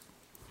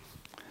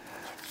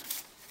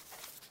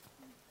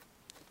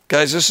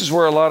 Guys, this is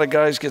where a lot of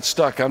guys get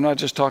stuck. I'm not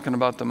just talking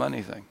about the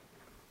money thing.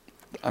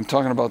 I'm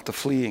talking about the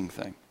fleeing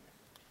thing.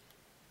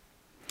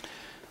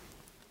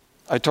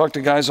 I talk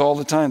to guys all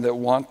the time that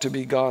want to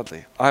be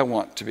godly. I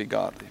want to be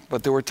godly.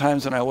 But there were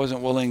times when I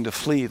wasn't willing to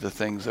flee the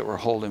things that were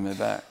holding me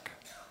back.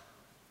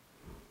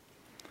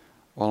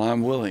 Well,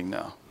 I'm willing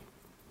now.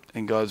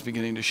 And God's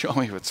beginning to show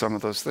me what some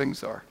of those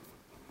things are.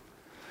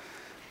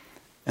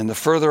 And the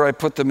further I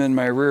put them in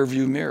my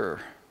rearview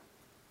mirror,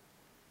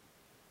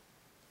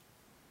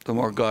 the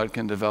more God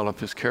can develop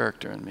his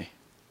character in me.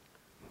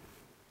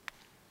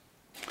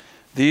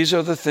 These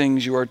are the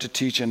things you are to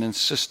teach and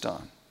insist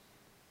on.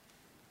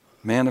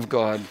 Man of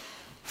God,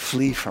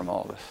 flee from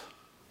all this.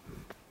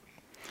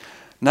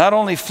 Not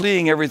only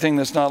fleeing everything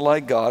that's not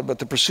like God, but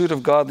the pursuit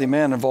of godly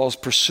man involves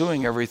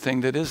pursuing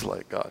everything that is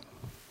like God.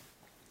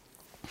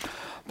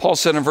 Paul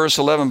said in verse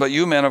 11, but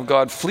you, man of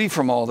God, flee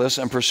from all this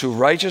and pursue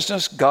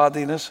righteousness,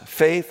 godliness,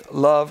 faith,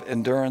 love,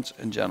 endurance,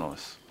 and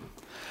gentleness.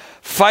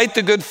 Fight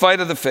the good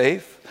fight of the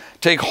faith.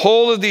 Take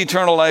hold of the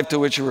eternal life to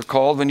which you were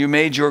called when you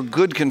made your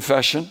good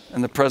confession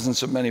in the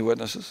presence of many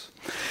witnesses.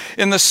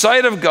 In the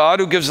sight of God,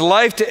 who gives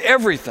life to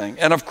everything,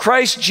 and of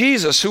Christ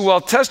Jesus, who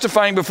while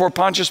testifying before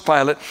Pontius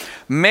Pilate,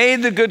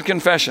 made the good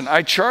confession,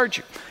 I charge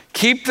you,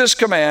 keep this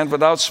command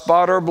without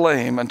spot or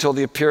blame until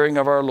the appearing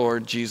of our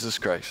Lord Jesus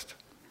Christ,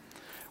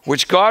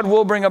 which God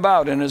will bring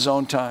about in his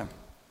own time.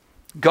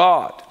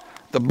 God,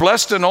 the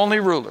blessed and only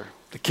ruler,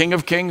 the King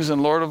of kings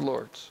and Lord of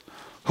lords,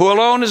 who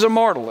alone is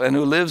immortal and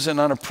who lives in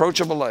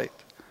unapproachable light,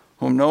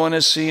 whom no one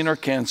has seen or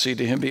can see,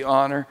 to him be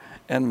honor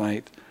and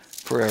might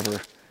forever.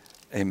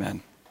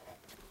 Amen.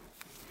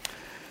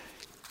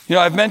 You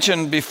know, I've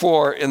mentioned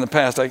before in the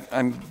past,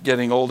 I'm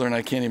getting older and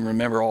I can't even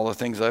remember all the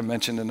things I've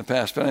mentioned in the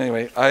past. But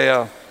anyway,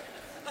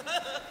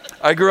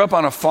 I grew up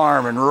on a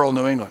farm in rural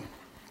New England.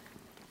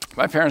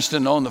 My parents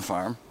didn't own the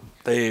farm.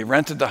 They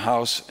rented the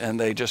house and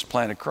they just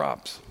planted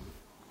crops.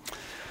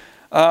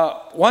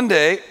 One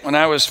day, when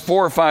I was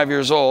 4 or 5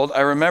 years old,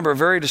 I remember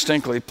very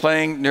distinctly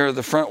playing near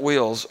the front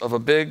wheels of a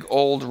big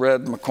old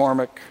red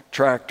McCormick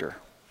tractor,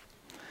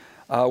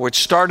 which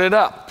started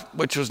up,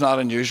 which was not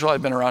unusual.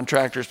 I'd been around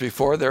tractors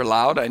before. They're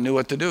loud. I knew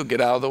what to do,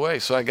 get out of the way.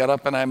 So I got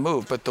up and I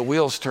moved, but the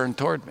wheels turned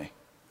toward me.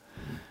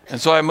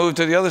 And so I moved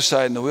to the other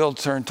side and the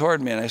wheels turned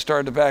toward me, and I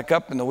started to back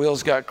up and the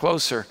wheels got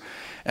closer.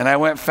 And I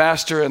went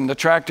faster and the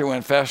tractor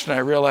went faster, and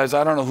I realized,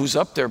 I don't know who's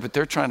up there, but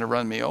they're trying to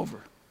run me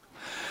over.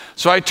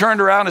 So I turned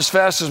around as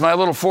fast as my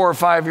little 4 or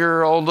 5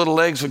 year old little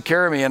legs would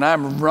carry me, and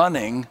I'm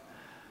running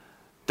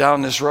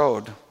down this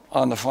road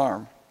on the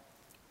farm.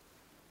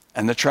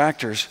 And the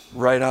tractor's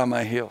right on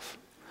my heels.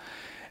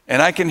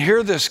 And I can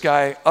hear this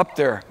guy up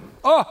there,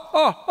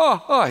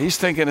 he's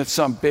thinking it's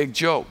some big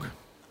joke.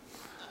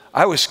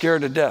 I was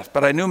scared to death,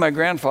 but I knew my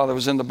grandfather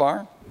was in the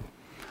barn.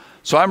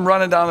 So I'm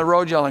running down the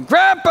road yelling,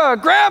 Grandpa,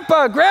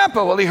 Grandpa,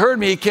 Grandpa. Well, he heard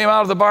me. He came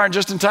out of the barn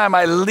just in time.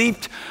 I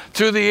leaped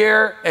through the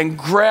air and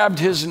grabbed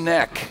his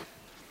neck.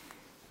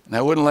 And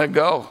I wouldn't let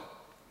go.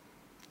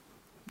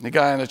 The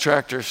guy on the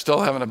tractor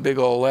still having a big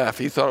old laugh.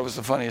 He thought it was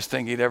the funniest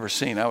thing he'd ever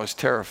seen. I was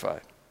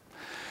terrified.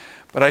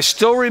 But I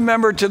still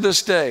remember to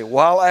this day,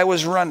 while I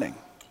was running,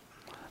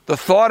 the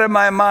thought in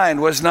my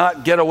mind was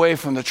not get away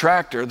from the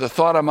tractor. The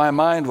thought in my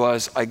mind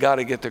was, I got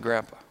to get to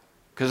Grandpa.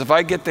 Because if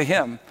I get to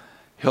him,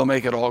 he'll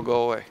make it all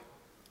go away.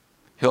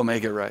 He'll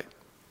make it right.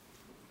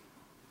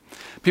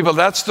 People,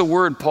 that's the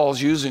word Paul's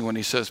using when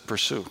he says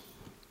pursue.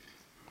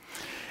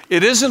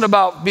 It isn't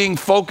about being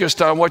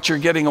focused on what you're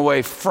getting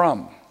away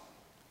from.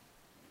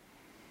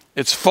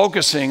 It's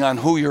focusing on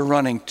who you're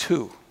running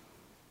to.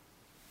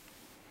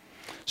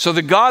 So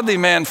the godly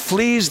man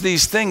flees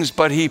these things,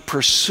 but he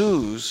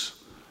pursues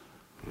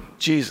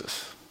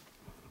Jesus.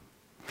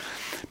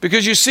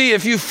 Because you see,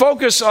 if you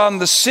focus on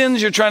the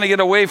sins you're trying to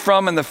get away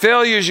from and the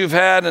failures you've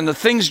had and the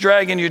things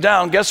dragging you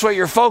down, guess what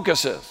your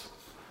focus is?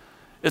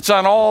 It's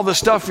on all the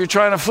stuff you're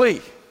trying to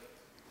flee.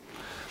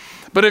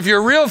 But if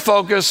your real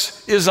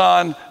focus is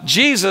on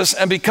Jesus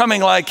and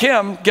becoming like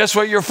him, guess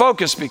what your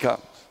focus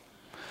becomes?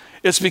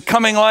 It's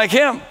becoming like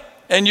him,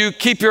 and you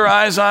keep your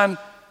eyes on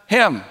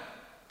him.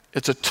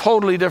 It's a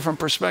totally different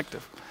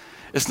perspective.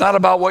 It's not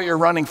about what you're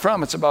running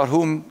from, it's about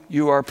whom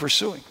you are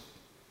pursuing.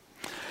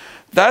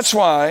 That's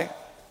why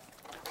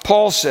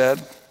Paul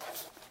said,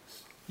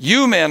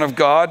 you, man of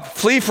God,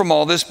 flee from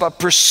all this, but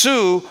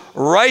pursue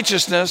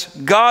righteousness,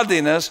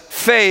 godliness,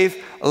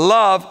 faith,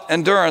 love,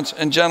 endurance,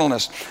 and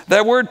gentleness.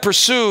 That word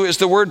pursue is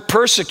the word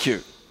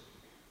persecute.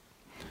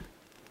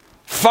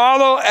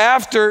 Follow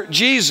after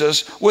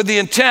Jesus with the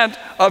intent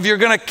of you're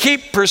going to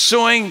keep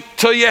pursuing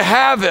till you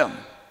have him.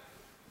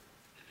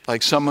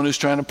 Like someone who's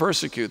trying to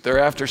persecute. They're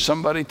after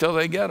somebody till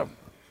they get him.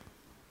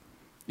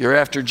 You're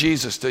after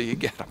Jesus till you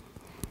get him.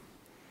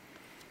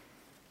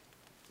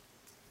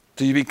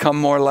 Till you become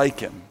more like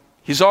him.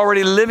 He's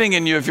already living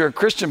in you if you're a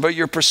Christian, but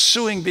you're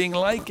pursuing being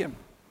like him.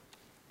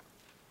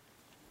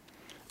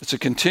 It's a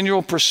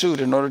continual pursuit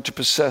in order to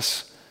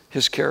possess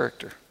his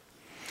character.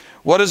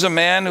 What is a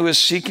man who is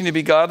seeking to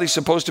be godly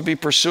supposed to be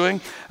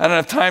pursuing? I don't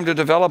have time to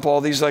develop all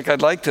these like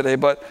I'd like today,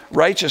 but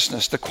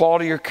righteousness, the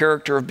quality or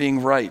character of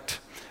being right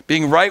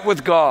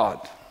with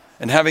God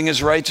and having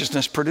his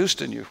righteousness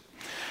produced in you.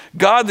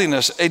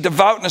 Godliness, a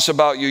devoutness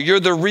about you. You're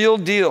the real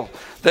deal,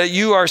 that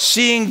you are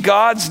seeing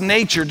God's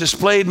nature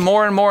displayed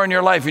more and more in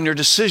your life, in your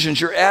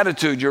decisions, your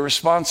attitude, your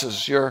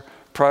responses, your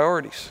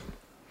priorities.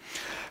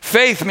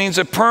 Faith means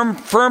a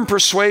firm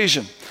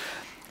persuasion.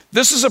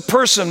 This is a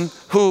person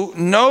who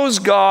knows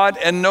God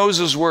and knows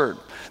his word.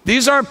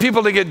 These aren't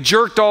people that get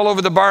jerked all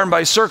over the barn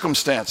by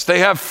circumstance. They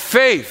have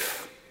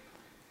faith,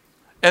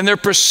 and they're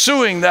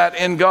pursuing that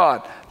in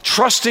God,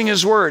 trusting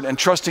his word and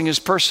trusting his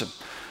person.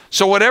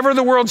 So whatever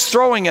the world's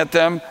throwing at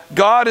them,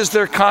 God is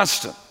their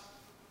constant.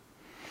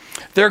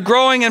 They're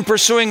growing and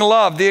pursuing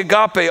love, the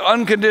agape,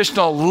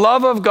 unconditional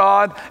love of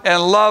God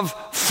and love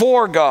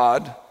for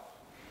God.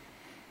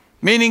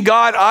 Meaning,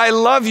 God, I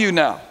love you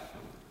now.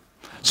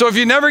 So if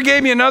you never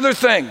gave me another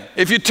thing,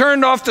 if you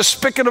turned off the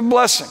spigot of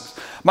blessings,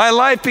 my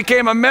life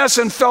became a mess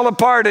and fell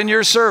apart in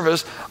your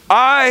service,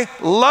 I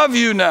love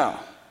you now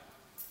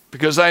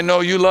because I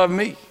know you love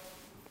me.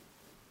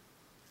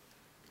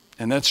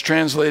 And that's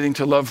translating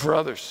to love for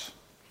others.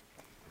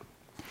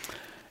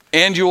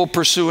 And you will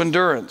pursue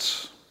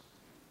endurance,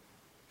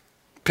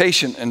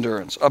 patient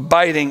endurance,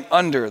 abiding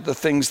under the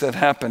things that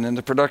happen in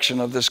the production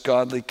of this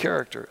godly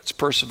character. It's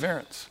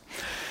perseverance.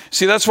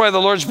 See, that's why the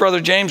Lord's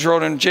brother James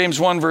wrote in James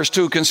 1 verse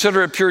 2,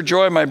 consider it pure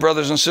joy, my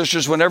brothers and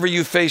sisters, whenever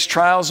you face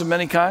trials of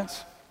many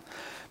kinds,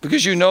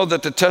 because you know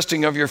that the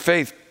testing of your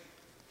faith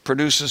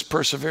produces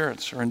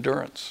perseverance or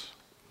endurance.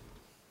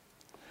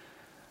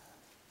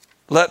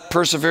 Let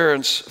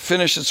perseverance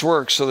finish its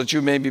work so that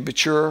you may be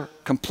mature,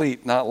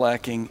 complete, not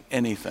lacking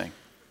anything.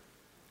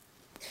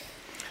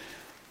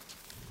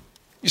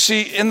 You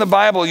see, in the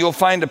Bible, you'll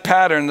find a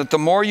pattern that the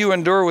more you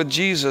endure with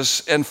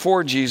Jesus and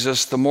for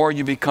Jesus, the more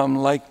you become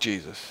like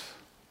Jesus.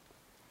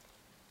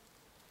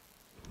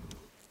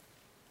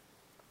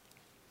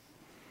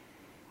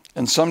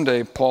 And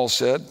someday, Paul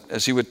said,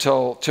 as he would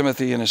tell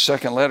Timothy in his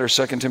second letter,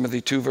 2 Timothy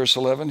 2, verse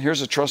 11,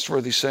 here's a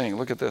trustworthy saying.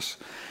 Look at this.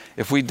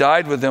 If we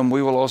died with him,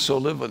 we will also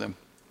live with him.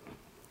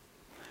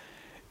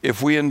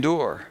 If we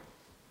endure,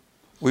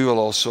 we will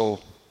also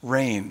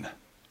reign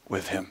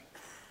with him.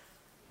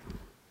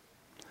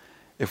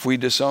 If we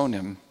disown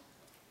him,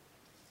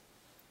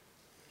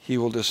 he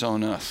will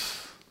disown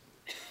us.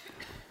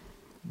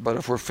 But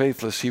if we're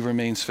faithless, he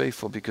remains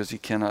faithful because he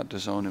cannot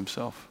disown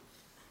himself.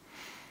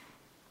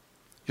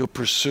 You'll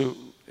pursue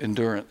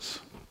endurance.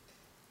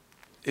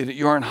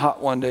 You aren't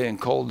hot one day and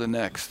cold the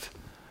next.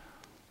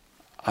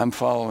 I'm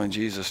following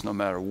Jesus no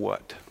matter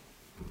what.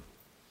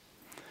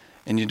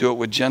 And you do it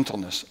with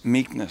gentleness,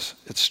 meekness.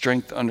 It's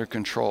strength under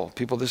control.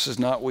 People, this is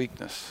not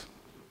weakness.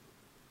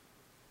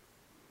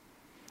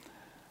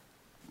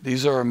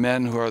 These are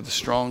men who are the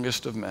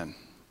strongest of men.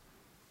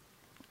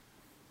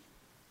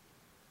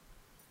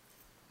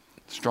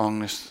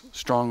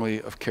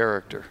 Strongly of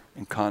character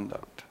and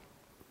conduct.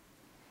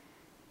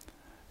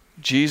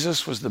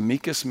 Jesus was the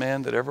meekest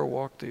man that ever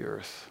walked the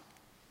earth.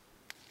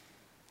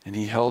 And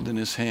he held in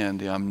his hand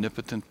the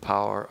omnipotent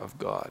power of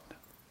God.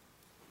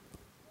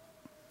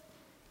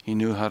 He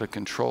knew how to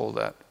control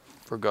that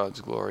for God's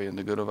glory and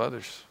the good of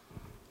others.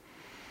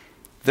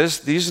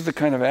 These are the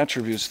kind of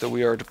attributes that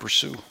we are to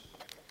pursue.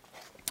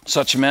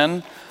 Such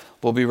men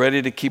will be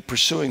ready to keep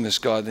pursuing this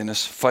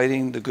godliness,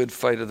 fighting the good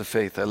fight of the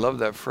faith. I love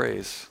that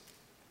phrase.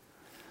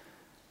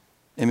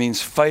 It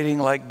means fighting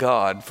like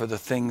God for the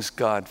things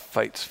God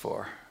fights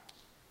for.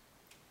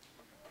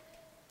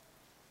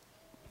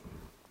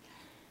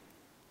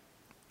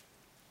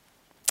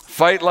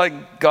 Fight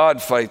like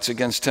God fights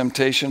against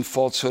temptation,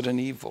 falsehood, and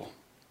evil.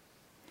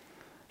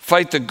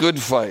 Fight the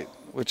good fight,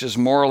 which is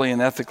morally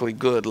and ethically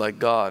good, like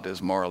God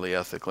is morally,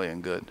 ethically,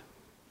 and good.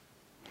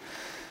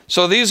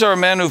 So these are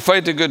men who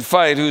fight the good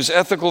fight, whose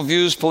ethical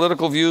views,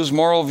 political views,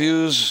 moral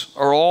views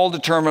are all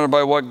determined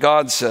by what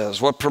God says,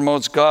 what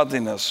promotes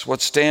godliness,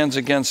 what stands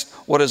against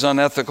what is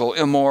unethical,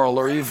 immoral,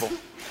 or evil.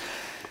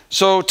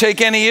 So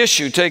take any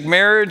issue. Take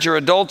marriage or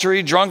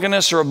adultery,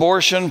 drunkenness or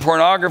abortion,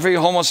 pornography,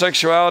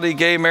 homosexuality,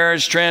 gay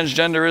marriage,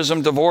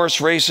 transgenderism, divorce,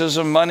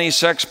 racism, money,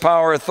 sex,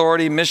 power,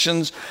 authority,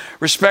 missions,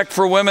 respect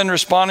for women,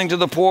 responding to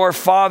the poor,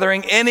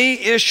 fathering,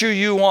 any issue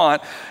you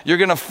want. You're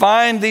going to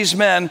find these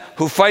men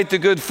who fight the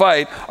good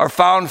fight are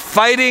found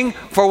fighting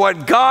for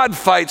what God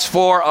fights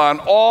for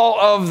on all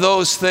of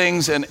those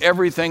things and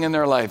everything in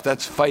their life.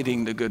 That's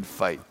fighting the good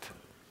fight.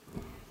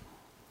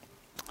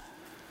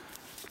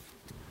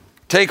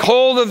 Take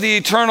hold of the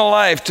eternal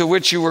life to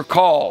which you were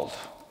called.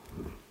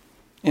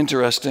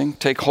 Interesting.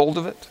 Take hold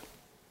of it.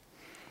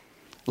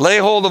 Lay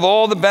hold of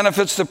all the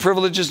benefits, the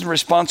privileges, and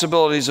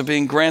responsibilities of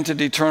being granted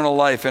eternal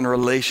life in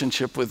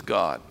relationship with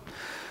God.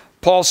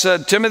 Paul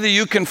said, Timothy,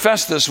 you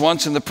confessed this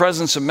once in the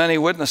presence of many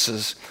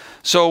witnesses.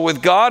 So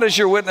with God as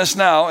your witness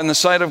now in the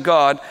sight of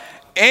God,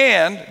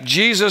 and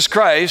Jesus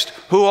Christ,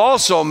 who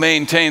also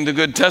maintained the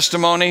good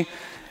testimony,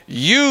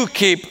 you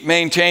keep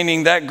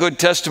maintaining that good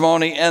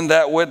testimony and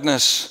that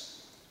witness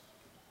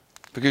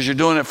because you're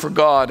doing it for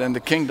God and the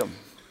kingdom.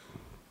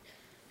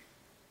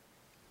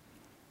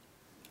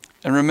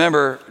 And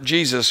remember,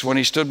 Jesus, when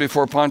he stood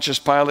before Pontius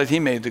Pilate, he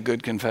made the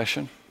good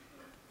confession.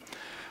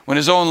 When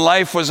his own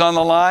life was on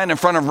the line in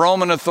front of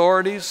Roman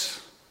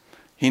authorities,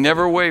 he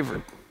never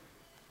wavered.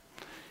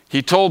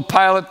 He told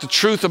Pilate the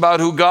truth about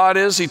who God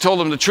is. He told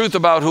him the truth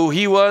about who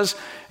he was.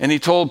 And he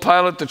told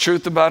Pilate the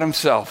truth about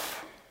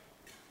himself.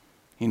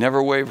 He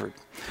never wavered.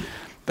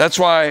 That's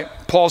why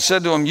Paul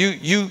said to him,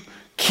 you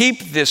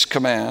keep this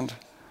command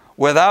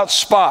without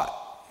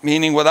spot,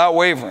 meaning without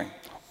wavering,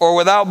 or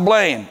without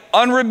blame,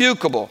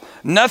 unrebukable.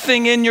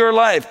 Nothing in your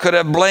life could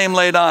have blame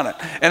laid on it.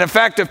 And in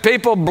fact, if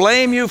people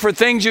blame you for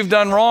things you've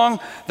done wrong,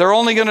 they're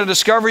only going to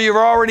discover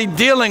you're already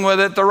dealing with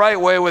it the right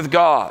way with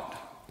God.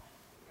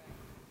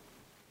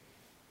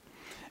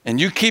 And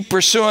you keep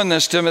pursuing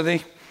this,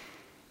 Timothy.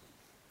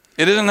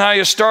 It isn't how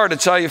you start,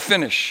 it's how you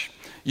finish.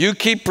 You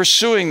keep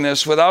pursuing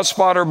this without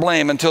spot or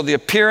blame until the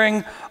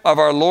appearing of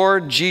our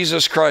Lord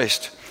Jesus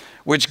Christ,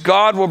 which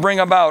God will bring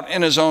about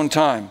in his own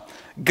time.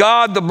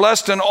 God, the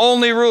blessed and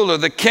only ruler,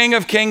 the King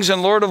of kings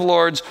and Lord of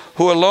lords,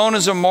 who alone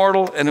is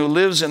immortal and who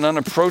lives in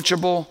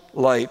unapproachable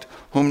light,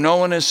 whom no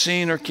one has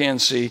seen or can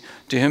see,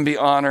 to him be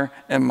honor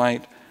and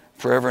might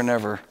forever and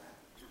ever.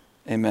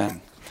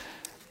 Amen.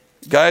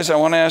 Guys, I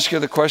want to ask you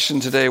the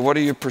question today, what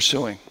are you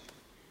pursuing?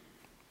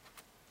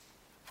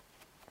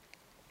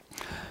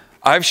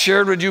 I've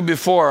shared with you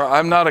before,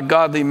 I'm not a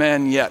godly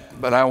man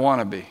yet, but I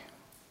want to be.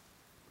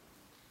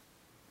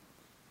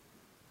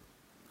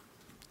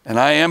 And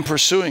I am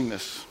pursuing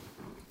this.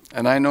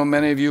 And I know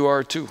many of you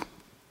are too.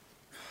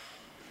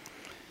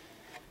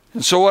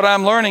 And so what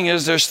I'm learning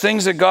is there's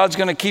things that God's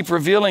going to keep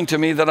revealing to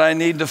me that I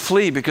need to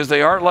flee because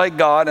they aren't like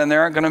God and they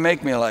aren't going to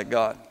make me like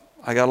God.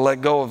 I got to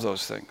let go of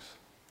those things.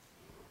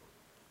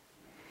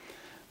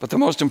 But the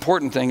most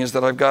important thing is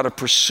that I've got to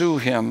pursue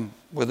him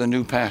with a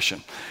new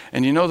passion.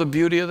 And you know the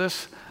beauty of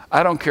this?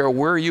 I don't care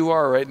where you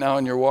are right now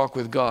in your walk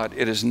with God.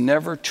 It is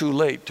never too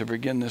late to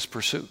begin this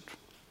pursuit.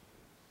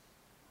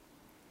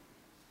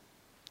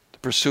 The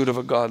pursuit of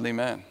a godly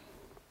man.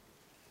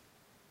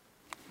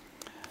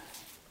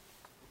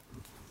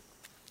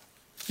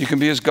 You can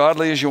be as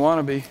godly as you want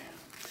to be.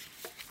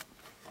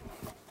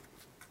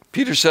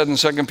 Peter said in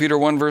 2 Peter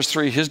 1 verse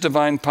 3, his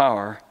divine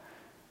power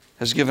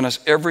has given us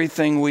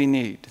everything we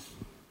need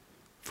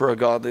for a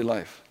godly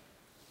life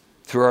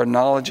through our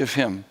knowledge of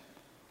him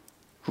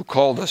who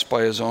called us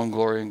by his own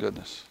glory and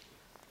goodness.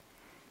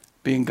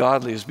 Being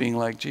godly is being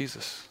like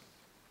Jesus.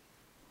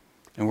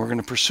 And we're going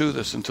to pursue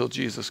this until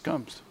Jesus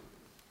comes.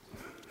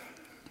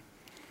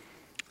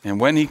 And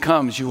when he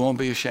comes, you won't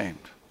be ashamed.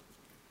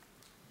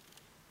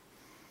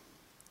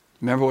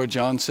 Remember what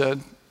John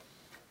said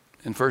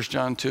in 1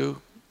 John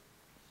 2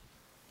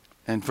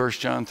 and 1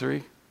 John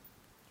 3?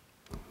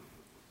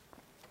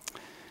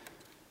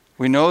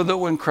 We know that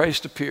when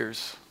Christ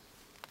appears,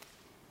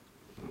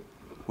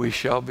 we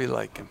shall be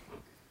like him,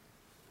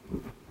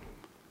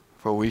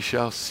 for we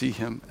shall see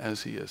him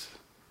as he is.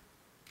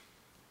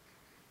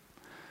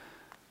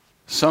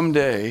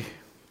 Someday,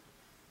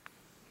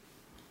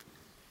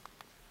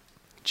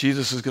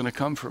 Jesus is going to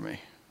come for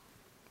me.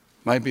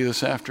 Might be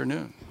this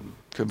afternoon.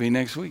 Could be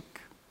next week.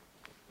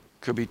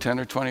 Could be 10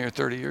 or 20 or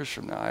 30 years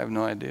from now. I have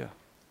no idea.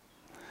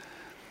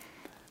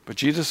 But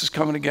Jesus is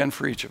coming again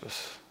for each of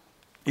us,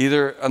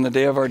 either on the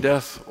day of our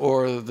death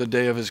or the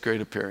day of his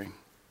great appearing.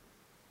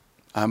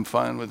 I'm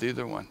fine with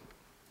either one.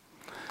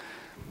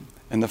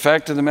 And the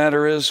fact of the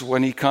matter is,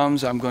 when he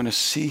comes, I'm going to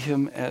see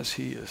him as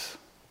he is,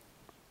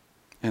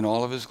 in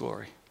all of his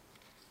glory.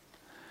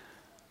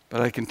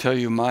 But I can tell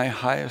you my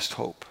highest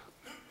hope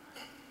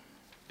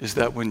is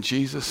that when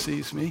Jesus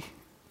sees me,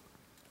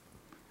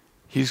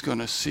 he's going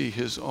to see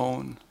his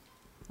own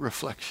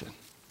reflection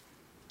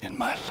in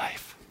my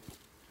life.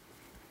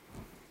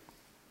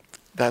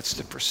 That's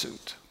the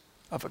pursuit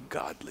of a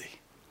godly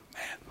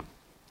man.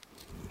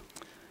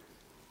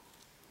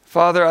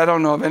 Father, I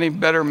don't know of any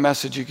better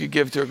message you could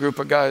give to a group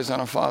of guys on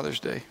a Father's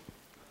Day.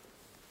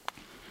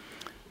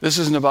 This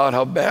isn't about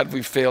how bad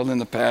we've failed in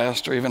the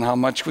past or even how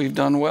much we've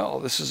done well.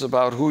 This is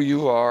about who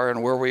you are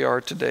and where we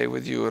are today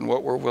with you and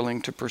what we're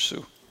willing to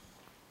pursue.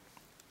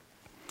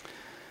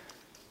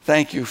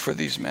 Thank you for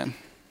these men.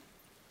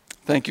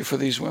 Thank you for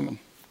these women.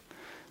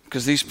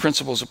 Because these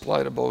principles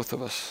apply to both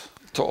of us,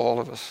 to all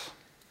of us.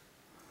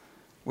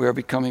 We are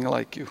becoming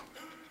like you.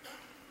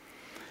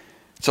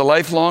 It's a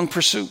lifelong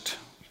pursuit.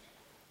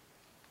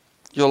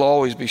 You'll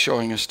always be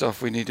showing us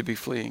stuff we need to be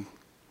fleeing.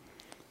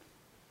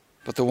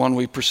 But the one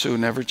we pursue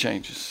never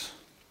changes.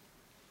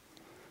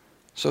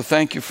 So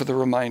thank you for the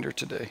reminder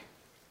today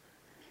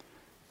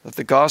that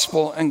the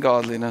gospel and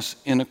godliness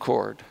in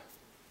accord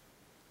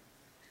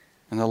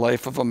in the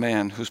life of a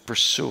man who's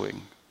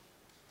pursuing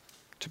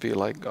to be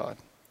like God.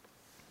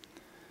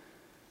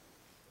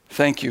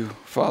 Thank you,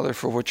 Father,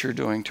 for what you're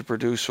doing to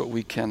produce what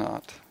we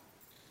cannot,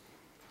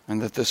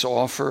 and that this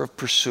offer of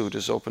pursuit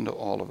is open to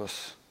all of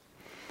us.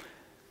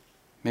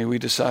 May we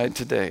decide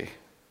today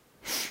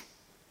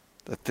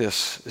that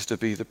this is to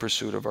be the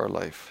pursuit of our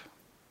life,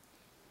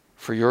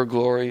 for your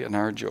glory and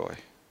our joy.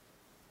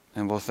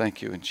 And we'll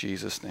thank you in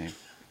Jesus' name.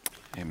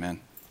 Amen.